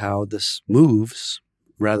show you how this moves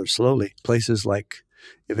rather slowly, places like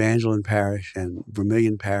Evangeline Parish and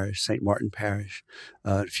Vermilion Parish, St. Martin Parish,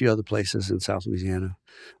 a few other places in South Louisiana,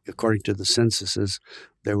 according to the censuses,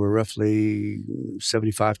 there were roughly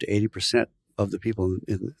 75 to 80% of the people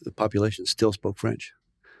in the population still spoke French,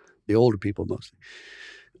 the older people mostly.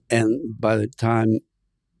 And by the time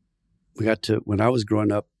we got to when I was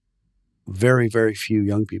growing up, very, very few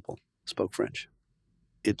young people spoke French.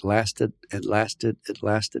 It lasted, and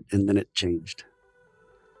then it changed,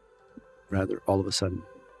 rather all of a sudden.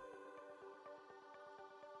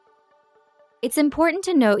 It's important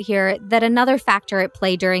to note here that another factor at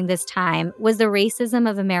play during this time was the racism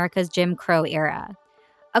of America's Jim Crow era.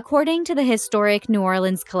 According to the historic New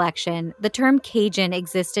Orleans collection, the term Cajun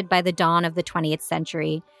existed by the dawn of the 20th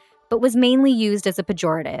century, but was mainly used as a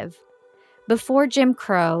pejorative. Before Jim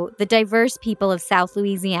Crow, the diverse people of South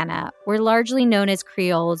Louisiana were largely known as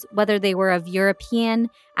Creoles, whether they were of European,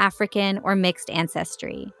 African, or mixed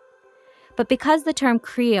ancestry. But because the term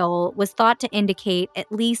Creole was thought to indicate at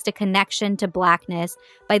least a connection to Blackness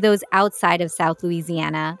by those outside of South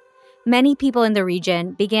Louisiana, many people in the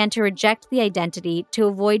region began to reject the identity to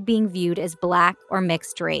avoid being viewed as Black or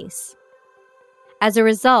mixed race. As a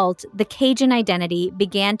result, the Cajun identity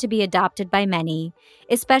began to be adopted by many,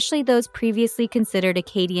 especially those previously considered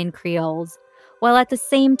Acadian Creoles, while at the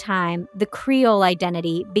same time, the Creole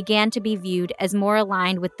identity began to be viewed as more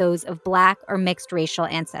aligned with those of Black or mixed racial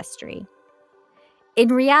ancestry. In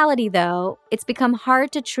reality, though, it's become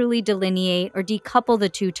hard to truly delineate or decouple the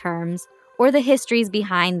two terms or the histories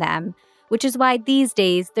behind them, which is why these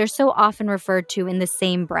days they're so often referred to in the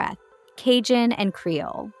same breath, Cajun and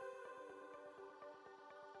Creole.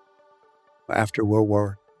 After World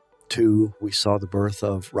War II, we saw the birth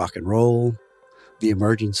of rock and roll, the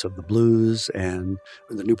emergence of the blues, and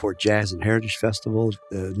the Newport Jazz and Heritage Festival,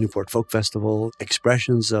 the Newport Folk Festival,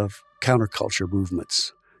 expressions of counterculture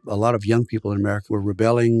movements. A lot of young people in America were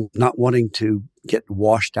rebelling, not wanting to get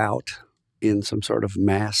washed out in some sort of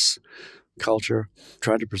mass culture,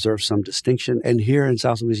 trying to preserve some distinction. And here in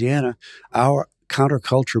South Louisiana, our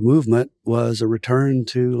counterculture movement was a return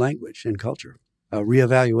to language and culture, a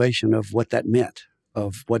reevaluation of what that meant,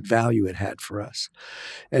 of what value it had for us.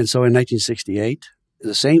 And so in 1968,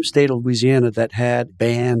 the same state of Louisiana that had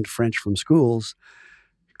banned French from schools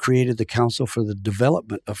created the Council for the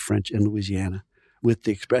Development of French in Louisiana with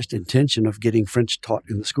the expressed intention of getting French taught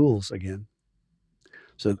in the schools again.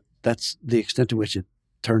 So that's the extent to which it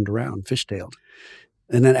turned around, fishtailed.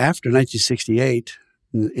 And then after 1968,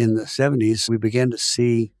 in the 70s, we began to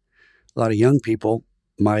see a lot of young people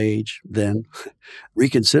my age then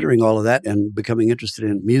reconsidering all of that and becoming interested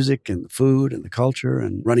in music and the food and the culture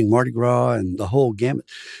and running Mardi Gras and the whole gamut.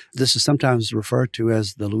 This is sometimes referred to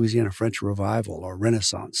as the Louisiana French Revival or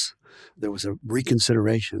Renaissance. There was a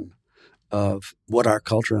reconsideration of what our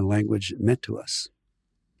culture and language meant to us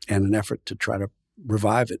and an effort to try to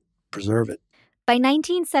revive it, preserve it. By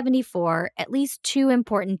 1974, at least two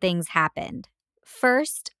important things happened.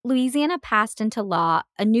 First, Louisiana passed into law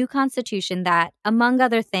a new constitution that, among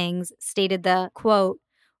other things, stated the, quote,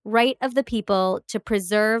 right of the people to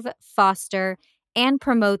preserve, foster, and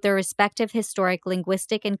promote their respective historic,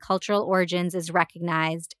 linguistic, and cultural origins is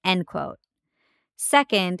recognized, end quote.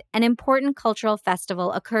 Second, an important cultural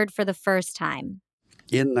festival occurred for the first time.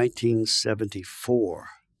 In 1974,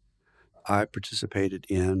 I participated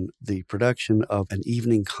in the production of an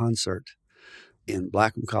evening concert in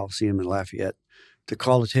Blackham Coliseum in Lafayette to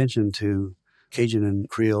call attention to Cajun and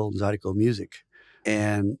Creole and Zydeco music.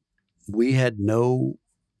 And we had no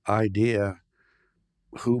idea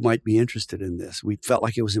who might be interested in this. We felt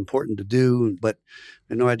like it was important to do, but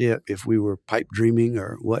we had no idea if we were pipe dreaming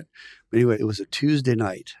or what. But anyway, it was a Tuesday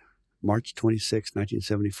night, March 26,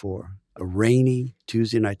 1974, a rainy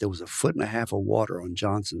Tuesday night. There was 1.5 feet of water on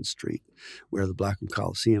Johnson Street where the Blackham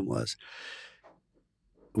Coliseum was.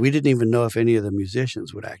 We didn't even know if any of the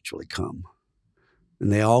musicians would actually come.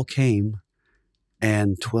 And they all came,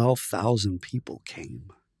 and 12,000 people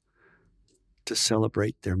came to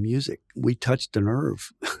celebrate their music. We touched a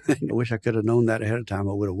nerve. I wish I could have known that ahead of time.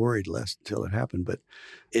 I would have worried less until it happened. But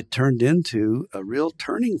it turned into a real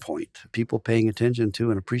turning point, people paying attention to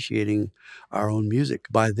and appreciating our own music.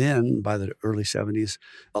 By then, by the early 70s,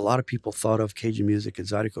 a lot of people thought of Cajun music and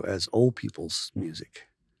Zydeco as old people's music.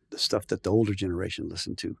 The stuff that the older generation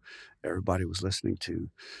listened to. Everybody was listening to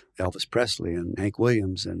Elvis Presley and Hank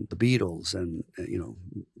Williams and the Beatles and,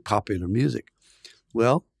 popular music.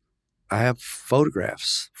 Well, I have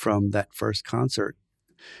photographs from that first concert,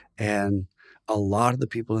 and a lot of the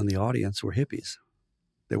people in the audience were hippies.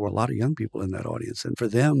 There were a lot of young people in that audience, and for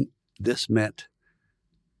them, this meant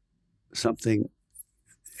something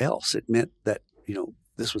else. It meant that,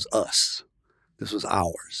 this was us. This was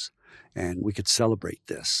ours. And we could celebrate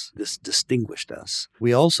this. This distinguished us.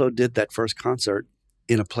 We also did that first concert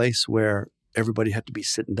in a place where everybody had to be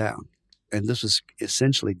sitting down. And this was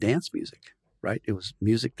essentially dance music, right? It was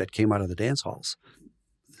music that came out of the dance halls.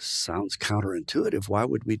 This sounds counterintuitive. Why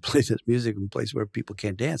would we play this music in a place where people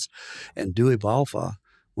can't dance? And Dewey Balfa,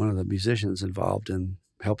 one of the musicians involved in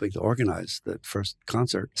helping to organize the first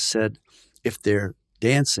concert, said if they're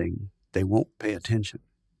dancing, they won't pay attention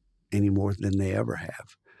any more than they ever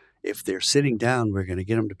have. If they're sitting down, we're going to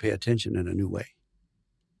get them to pay attention in a new way.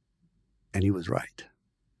 And he was right.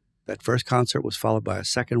 That first concert was followed by a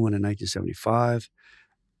second one in 1975.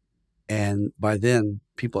 And by then,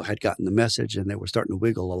 people had gotten the message and they were starting to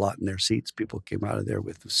wiggle a lot in their seats. People came out of there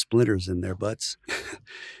with splinters in their butts.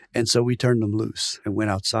 And so we turned them loose and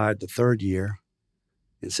went outside the third year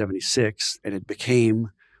in 76, and it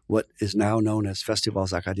became what is now known as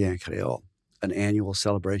Festivals Acadiens Creoles, an annual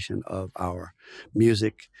celebration of our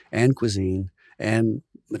music and cuisine and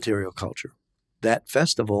material culture. That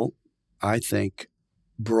festival, I think,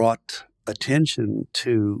 brought attention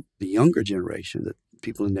to the younger generation, the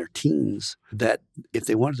people in their teens, that if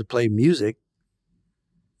they wanted to play music,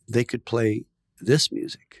 they could play this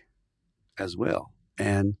music as well.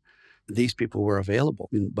 And these people were available.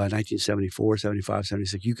 By 1974, 75,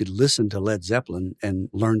 76, you could listen to Led Zeppelin and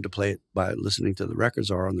learn to play it by listening to the records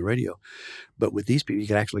or on the radio. But with these people, you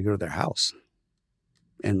could actually go to their house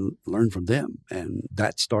and learn from them. And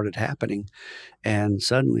that started happening. And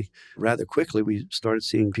suddenly, rather quickly, we started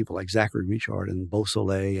seeing people like Zachary Richard and Beau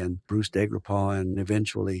Soleil and Bruce Degrapont and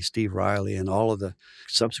eventually Steve Riley and all of the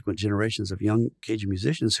subsequent generations of young Cajun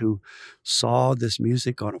musicians who saw this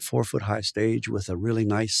music on a 4-foot-high stage with a really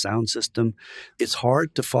nice sound system. It's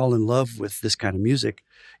hard to fall in love with this kind of music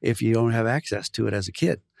if you don't have access to it as a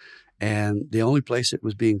kid. And the only place it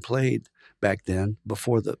was being played back then,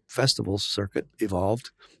 before the festival circuit evolved,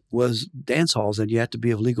 was dance halls, and you had to be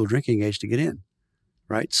of legal drinking age to get in,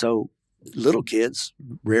 right? So little kids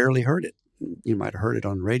rarely heard it. You might have heard it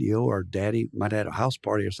on radio, or daddy might have had a house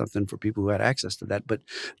party or something for people who had access to that. But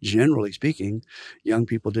generally speaking, young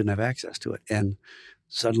people didn't have access to it. And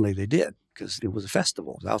suddenly they did, because it was a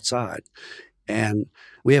festival, it was outside. And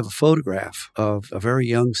we have a photograph of a very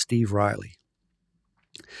young Steve Riley,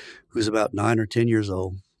 who's about 9 or 10 years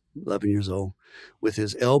old, 11 years old, with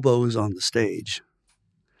his elbows on the stage,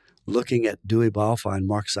 looking at Dewey Balfa and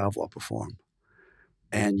Mark Savoie perform.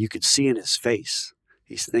 And you could see in his face,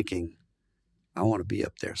 he's thinking, I want to be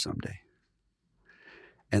up there someday.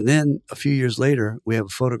 And then a few years later, we have a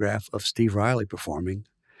photograph of Steve Riley performing,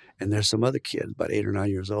 and there's some other kid, about 8 or 9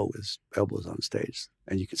 years old, with his elbows on the stage.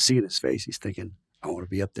 And you can see in his face, he's thinking, I want to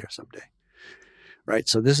be up there someday. Right?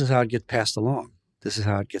 So this is how it gets passed along. This is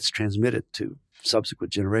how it gets transmitted to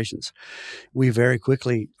subsequent generations. We very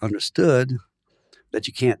quickly understood that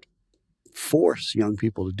you can't force young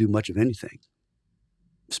people to do much of anything,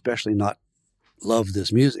 especially not love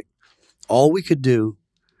this music. All we could do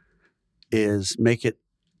is make it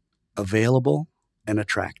available and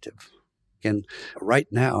attractive. And right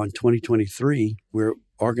now in 2023, we're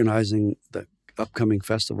organizing the upcoming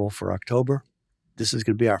festival for October. This is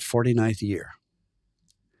going to be our 49th year.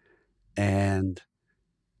 And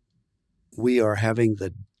we are having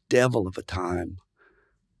the devil of a time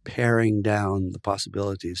paring down the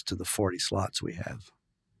possibilities to the 40 slots we have.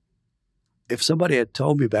 If somebody had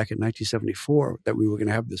told me back in 1974 that we were going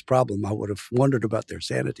to have this problem, I would have wondered about their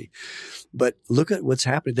sanity. But look at what's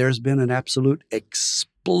happening. There's been an absolute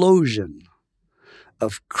explosion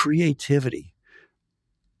of creativity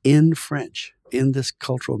in French, in this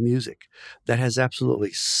cultural music, that has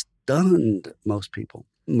absolutely stunned most people,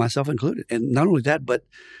 myself included. And not only that, but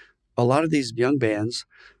a lot of these young bands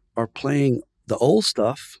are playing the old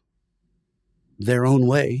stuff their own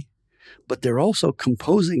way, but they're also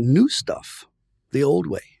composing new stuff the old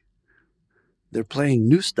way. They're playing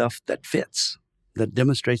new stuff that fits, that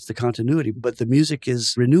demonstrates the continuity, but the music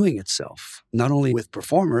is renewing itself, not only with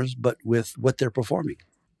performers, but with what they're performing.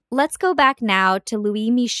 Let's go back now to Louis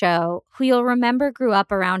Michaud, who you'll remember grew up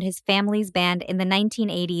around his family's band in the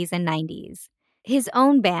 1980s and 90s. His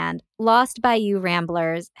own band, Lost Bayou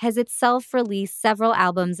Ramblers, has itself released several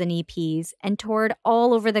albums and EPs and toured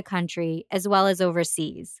all over the country as well as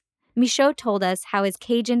overseas. Michaud told us how his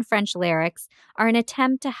Cajun French lyrics are an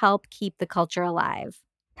attempt to help keep the culture alive.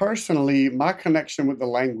 Personally, my connection with the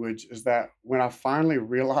language is that when I finally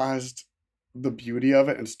realized the beauty of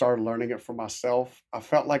it and started learning it for myself, I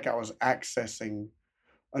felt like I was accessing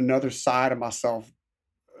another side of myself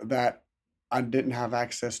that I didn't have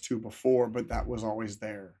access to before, but that was always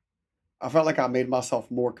there. I felt like I made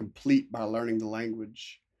myself more complete by learning the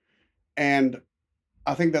language. And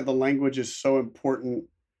I think that the language is so important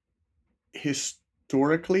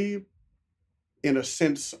historically, in a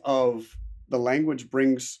sense of the language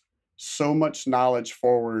brings so much knowledge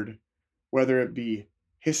forward, whether it be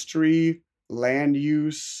history, land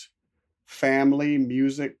use, family,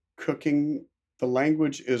 music, cooking. The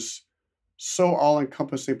language is so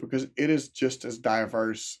all-encompassing because it is just as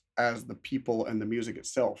diverse as the people and the music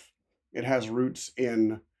itself. It has roots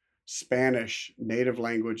in Spanish, native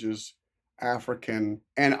languages, African,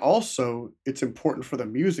 and also it's important for the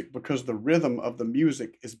music because the rhythm of the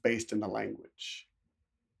music is based in the language.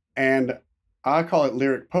 And I call it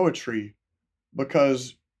lyric poetry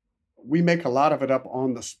because we make a lot of it up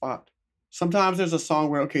on the spot. Sometimes there's a song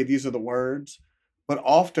where, okay, these are the words, but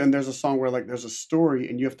often there's a song where like there's a story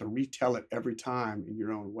and you have to retell it every time in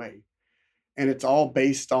your own way. And it's all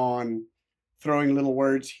based on throwing little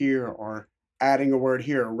words here or adding a word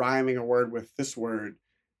here or rhyming a word with this word.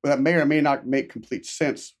 But that may or may not make complete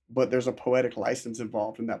sense, but there's a poetic license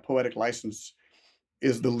involved, and that poetic license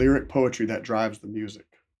is the lyric poetry that drives the music.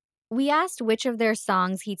 We asked which of their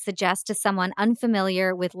songs he'd suggest to someone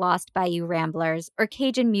unfamiliar with Lost Bayou Ramblers or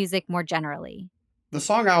Cajun music more generally. The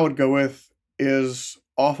song I would go with is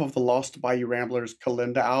off of the Lost Bayou Ramblers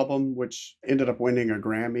Kalinda album, which ended up winning a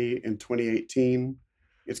Grammy in 2018.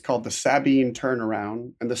 It's called the Sabine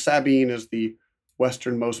Turnaround, and the Sabine is the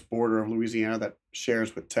westernmost border of Louisiana that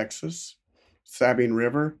shares with Texas, Sabine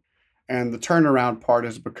River. And the turnaround part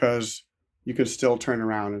is because you can still turn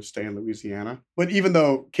around and stay in Louisiana. But even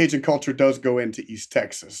though Cajun culture does go into East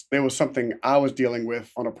Texas, there was something I was dealing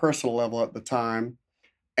with on a personal level at the time.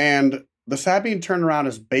 And the Sabine Turnaround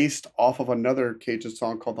is based off of another Cajun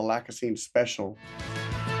song called the Lacassine Special.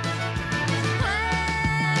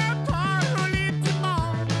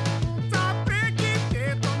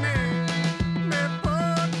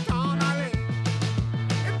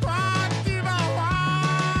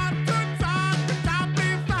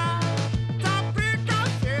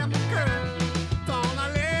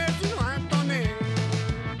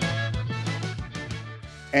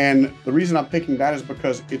 And the reason I'm picking that is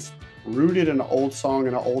because it's rooted in an old song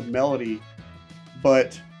and an old melody,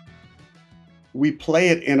 but we play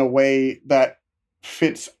it in a way that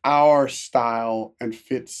fits our style and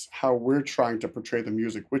fits how we're trying to portray the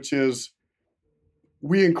music, which is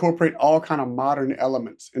we incorporate all kind of modern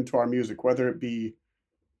elements into our music, whether it be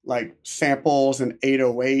like samples and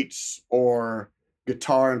 808s or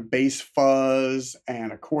guitar and bass fuzz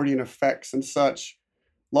and accordion effects and such.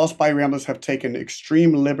 Lost Bayou Ramblers have taken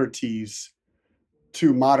extreme liberties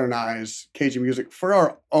to modernize Cajun music for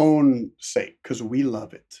our own sake, because we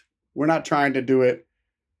love it. We're not trying to do it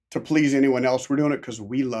to please anyone else. We're doing it because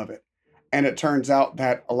we love it. And it turns out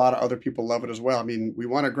that a lot of other people love it as well. I mean, we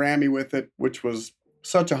won a Grammy with it, which was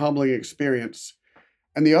such a humbling experience.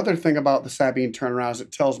 And the other thing about the Sabine Turnaround is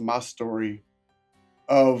it tells my story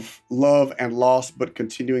of love and loss, but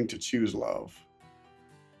continuing to choose love.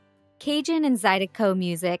 Cajun and Zydeco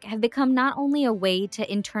music have become not only a way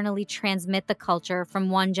to internally transmit the culture from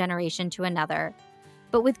one generation to another,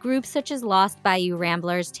 but with groups such as Lost Bayou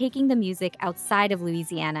Ramblers taking the music outside of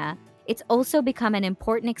Louisiana, it's also become an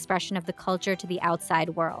important expression of the culture to the outside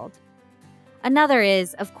world. Another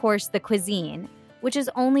is, of course, the cuisine, which has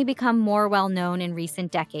only become more well-known in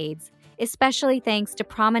recent decades, especially thanks to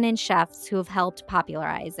prominent chefs who have helped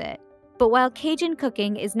popularize it. But while Cajun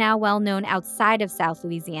cooking is now well known outside of South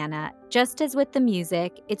Louisiana, just as with the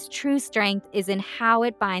music, its true strength is in how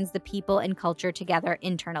it binds the people and culture together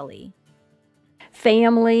internally.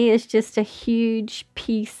 Family is just a huge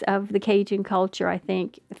piece of the Cajun culture, I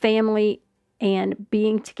think. Family and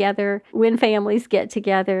being together. When families get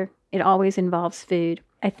together, it always involves food.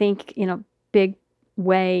 I think, big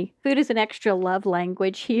way. Food is an extra love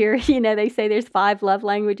language here. They say there's 5 love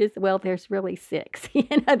languages. Well, there's really 6.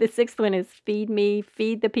 The 6th one is feed me,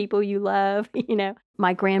 feed the people you love.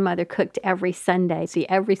 My grandmother cooked every Sunday. See,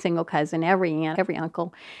 every single cousin, every aunt, every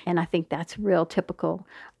uncle. And I think that's real typical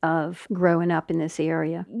of growing up in this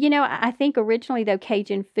area. I think originally, though,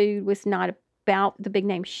 Cajun food was not about the big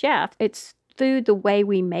name chef. It's food the way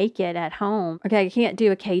we make it at home. Okay, I can't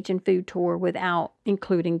do a Cajun food tour without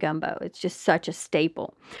including gumbo. It's just such a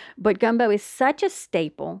staple. But gumbo is such a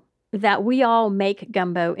staple that we all make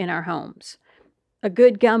gumbo in our homes. A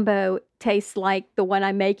good gumbo tastes like the one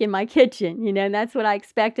I make in my kitchen, and that's what I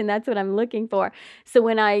expect and that's what I'm looking for. So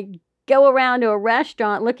when I go around to a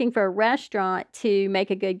restaurant looking for a restaurant to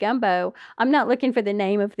make a good gumbo, I'm not looking for the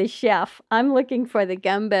name of the chef. I'm looking for the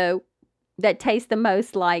gumbo that tastes the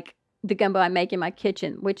most like the gumbo I make in my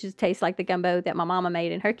kitchen, which tastes like the gumbo that my mama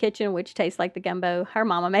made in her kitchen, which tastes like the gumbo her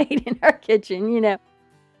mama made in her kitchen,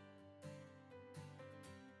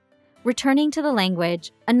 Returning to the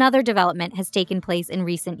language, another development has taken place in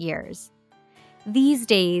recent years. These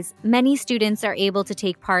days, many students are able to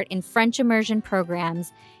take part in French immersion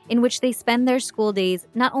programs in which they spend their school days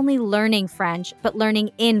not only learning French, but learning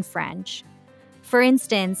in French. For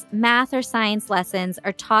instance, math or science lessons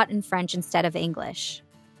are taught in French instead of English.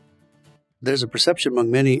 There's a perception among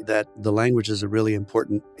many that the language is a really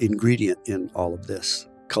important ingredient in all of this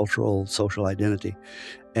cultural, social identity.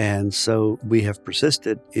 And so we have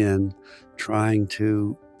persisted in trying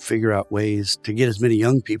to figure out ways to get as many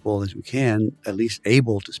young people as we can, at least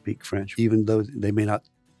able to speak French, even though they may not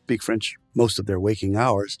speak French most of their waking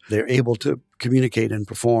hours, they're able to communicate and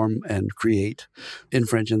perform and create in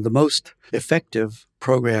French. And the most effective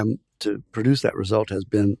program to produce that result has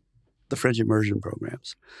been the French immersion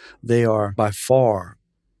programs. They are by far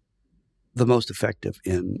the most effective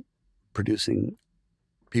in producing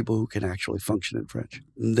people who can actually function in French.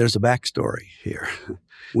 There's a backstory here.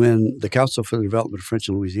 When the Council for the Development of French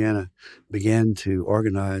in Louisiana began to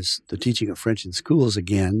organize the teaching of French in schools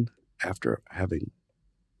again, after having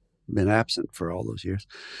been absent for all those years,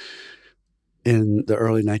 in the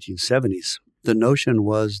early 1970s, the notion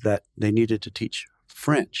was that they needed to teach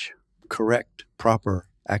French, correct, proper,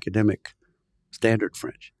 academic, standard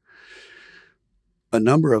French. A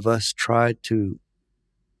number of us tried to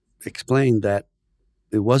explain that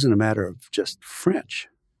it wasn't a matter of just French.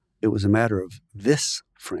 It was a matter of this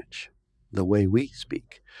French, the way we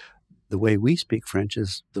speak. The way we speak French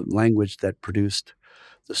is the language that produced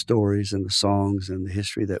the stories and the songs and the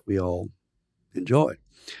history that we all enjoy.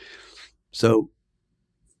 So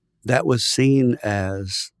that was seen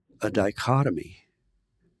as a dichotomy,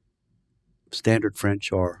 standard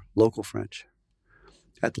French or local French.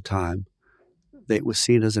 At the time, it was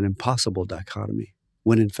seen as an impossible dichotomy,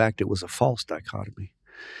 when in fact it was a false dichotomy.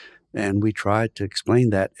 And we tried to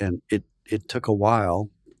explain that, and it took a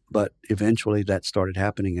while, but eventually that started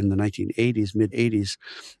happening. In the 1980s, mid-80s,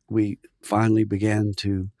 we finally began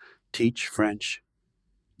to teach French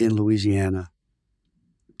in Louisiana,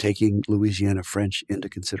 taking Louisiana French into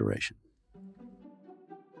consideration.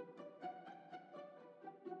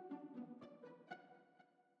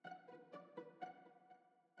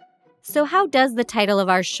 So how does the title of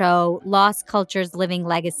our show, Lost Cultures, Living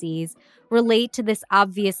Legacies, relate to this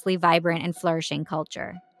obviously vibrant and flourishing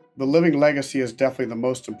culture? The living legacy is definitely the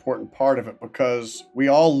most important part of it, because we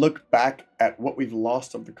all look back at what we've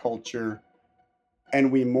lost of the culture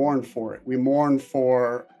and we mourn for it. We mourn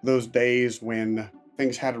for those days when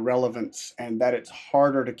things had relevance, and that it's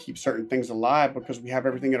harder to keep certain things alive because we have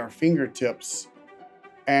everything at our fingertips.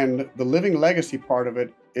 And the living legacy part of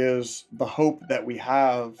it is the hope that we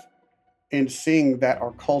have in seeing that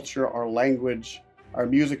our culture, our language, our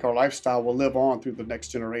music, our lifestyle will live on through the next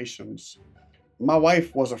generations. My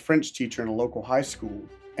wife was a French teacher in a local high school,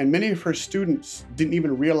 and many of her students didn't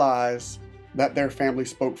even realize that their family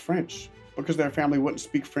spoke French, because their family wouldn't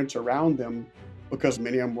speak French around them, because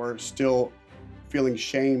many of them were still feeling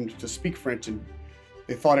shamed to speak French, and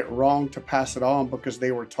they thought it wrong to pass it on because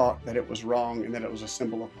they were taught that it was wrong and that it was a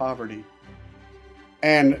symbol of poverty.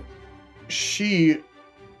 And she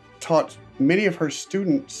taught many of her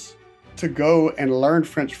students to go and learn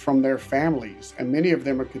French from their families, and many of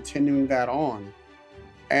them are continuing that on.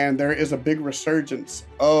 And there is a big resurgence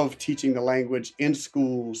of teaching the language in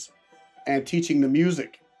schools and teaching the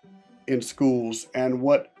music in schools. And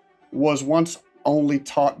what was once only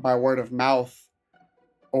taught by word of mouth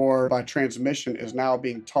or by transmission is now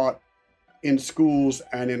being taught in schools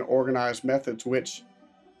and in organized methods, which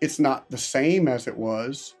it's not the same as it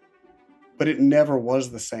was, but it never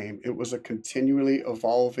was the same. It was a continually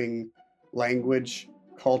evolving language,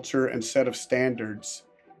 culture, and set of standards.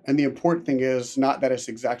 And the important thing is not that it's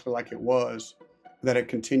exactly like it was, that it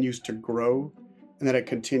continues to grow and that it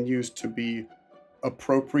continues to be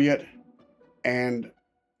appropriate and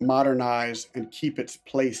modernize and keep its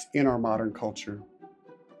place in our modern culture.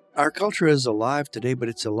 Our culture is alive today, but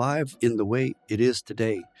it's alive in the way it is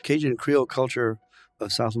today. Cajun and Creole culture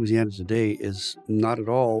of South Louisiana today is not at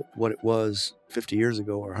all what it was 50 years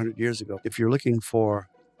ago or 100 years ago. If you're looking for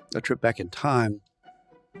a trip back in time,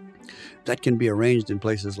 that can be arranged in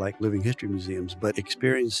places like living history museums, but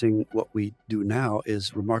experiencing what we do now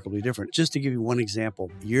is remarkably different. Just to give you one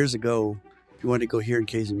example, years ago, if you wanted to go hear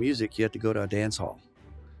Cajun music, you had to go to a dance hall,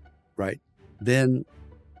 right? Then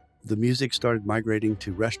the music started migrating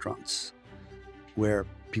to restaurants where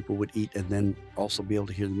people would eat and then also be able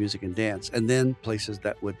to hear the music and dance. And then places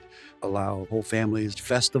that would allow whole families,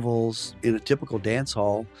 festivals. In a typical dance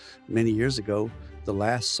hall many years ago, the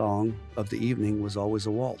last song of the evening was always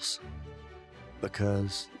a waltz,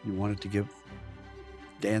 because you wanted to give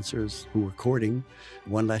dancers who were courting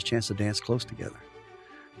one last chance to dance close together.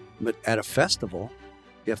 But at a festival,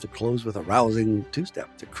 you have to close with a rousing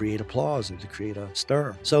two-step to create applause and to create a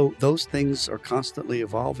stir. So those things are constantly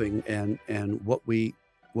evolving, and what we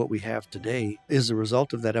have today is a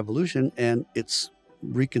result of that evolution, and it's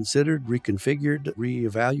reconsidered, reconfigured,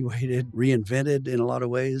 reevaluated, reinvented in a lot of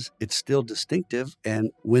ways. It's still distinctive, and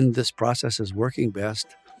when this process is working best,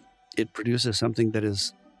 it produces something that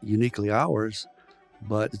is uniquely ours,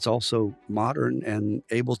 but it's also modern and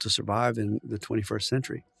able to survive in the 21st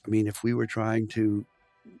century. I mean, if we were trying to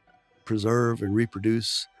preserve and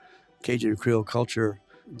reproduce Cajun and Creole culture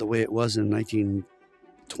the way it was in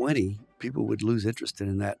 1920, people would lose interest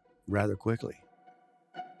in that rather quickly.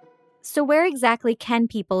 So where exactly can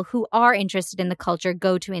people who are interested in the culture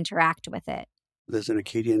go to interact with it? There's an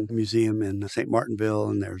Acadian museum in St. Martinville,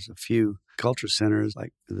 and there's a few culture centers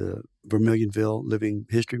like the Vermilionville Living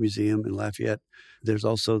History Museum in Lafayette. There's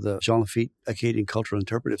also the Jean Lafitte Acadian Cultural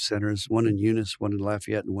Interpretive Centers, one in Eunice, one in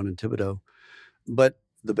Lafayette, and one in Thibodaux. But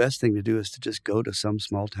the best thing to do is to just go to some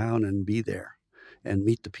small town and be there and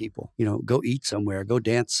meet the people. Go eat somewhere, go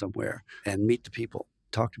dance somewhere, and meet the people,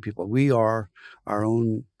 talk to people. We are our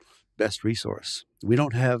own best resource. We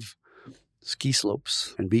don't have ski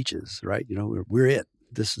slopes and beaches, right? We're it.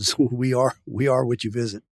 This is who we are. We are what you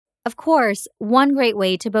visit. Of course, one great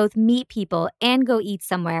way to both meet people and go eat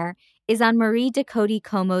somewhere is on Marie Ducote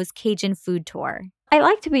Comeau's Cajun food tour. I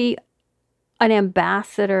like to be an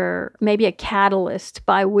ambassador, maybe a catalyst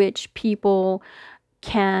by which people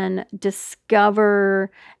can discover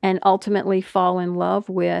and ultimately fall in love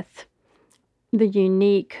with the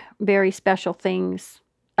unique, very special things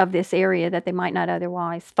of this area that they might not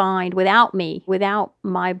otherwise find without me, without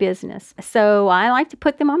my business. So I like to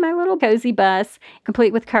put them on my little cozy bus,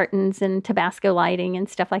 complete with curtains and Tabasco lighting and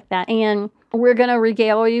stuff like that. And we're going to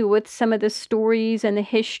regale you with some of the stories and the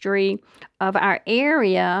history of our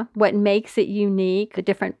area, what makes it unique, the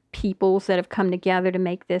different peoples that have come together to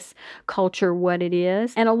make this culture what it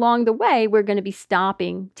is. And along the way, we're going to be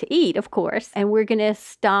stopping to eat, of course, and we're going to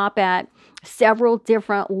stop at several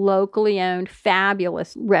different locally owned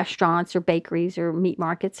fabulous restaurants or bakeries or meat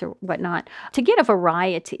markets or whatnot to get a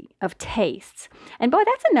variety of tastes. And boy,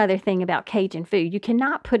 that's another thing about Cajun food. You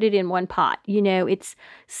cannot put it in one pot. It's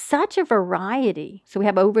such a variety. So we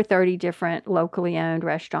have over 30 different locally owned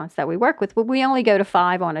restaurants that we work with, but we only go to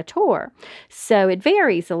 5 on a tour. So it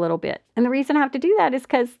varies a little bit. And the reason I have to do that is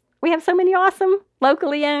because we have so many awesome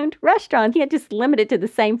locally owned restaurants. You can't just limit it to the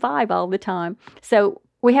same 5 all the time. So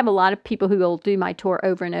we have a lot of people who will do my tour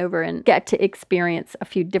over and over and get to experience a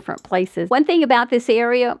few different places. One thing about this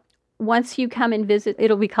area, once you come and visit,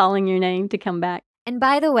 it'll be calling your name to come back. And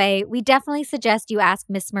by the way, we definitely suggest you ask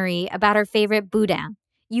Miss Marie about her favorite boudin.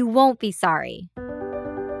 You won't be sorry.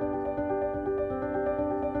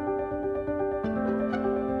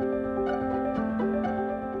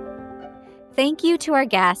 Thank you to our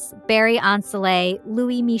guests, Barry Ancelet,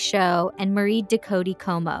 Louis Michaud, and Marie Ducote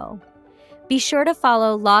Comeau. Be sure to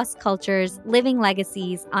follow Lost Cultures Living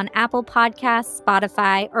Legacies on Apple Podcasts,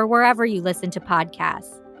 Spotify, or wherever you listen to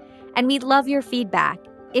podcasts. And we'd love your feedback.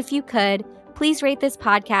 If you could, please rate this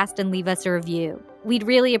podcast and leave us a review. We'd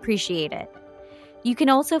really appreciate it. You can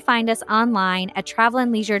also find us online at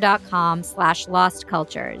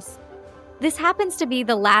travelandleisure.com/lostcultures. This happens to be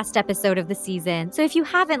the last episode of the season, so if you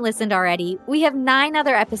haven't listened already, we have 9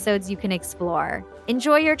 other episodes you can explore.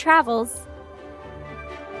 Enjoy your travels!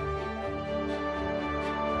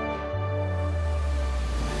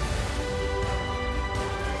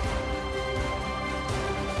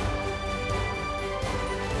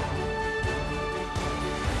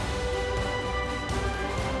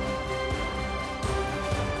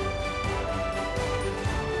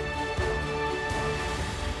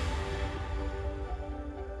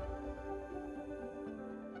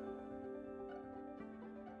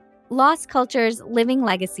 Lost Cultures Living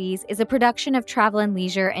Legacies is a production of Travel and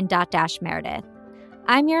Leisure and Dotdash Meredith.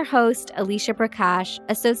 I'm your host, Alicia Prakash,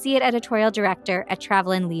 Associate Editorial Director at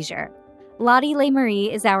Travel and Leisure. Lottie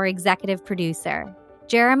LeMarie is our executive producer.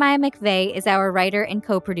 Jeremiah McVeigh is our writer and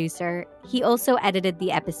co-producer. He also edited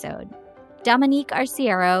the episode. Dominique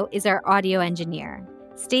Arciero is our audio engineer.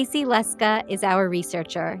 Stacy Leska is our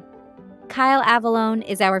researcher. Kyle Avalone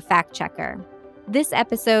is our fact-checker. This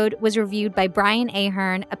episode was reviewed by Brian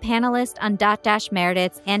Ahern, a panelist on Dotdash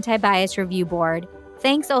Meredith's Anti-Bias Review Board.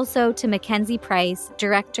 Thanks also to Mackenzie Price,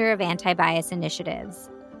 Director of Anti-Bias Initiatives.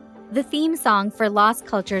 The theme song for Lost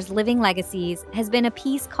Cultures Living Legacies has been a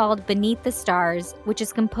piece called Beneath the Stars, which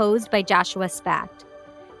is composed by Joshua Spacht.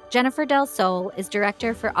 Jennifer Del Sol is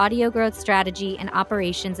Director for Audio Growth Strategy and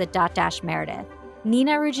Operations at Dotdash Meredith.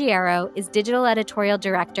 Nina Ruggiero is Digital Editorial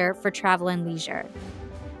Director for Travel and Leisure.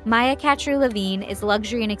 Maya Katru-Levine is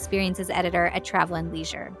Luxury and Experiences Editor at Travel and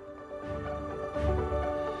Leisure.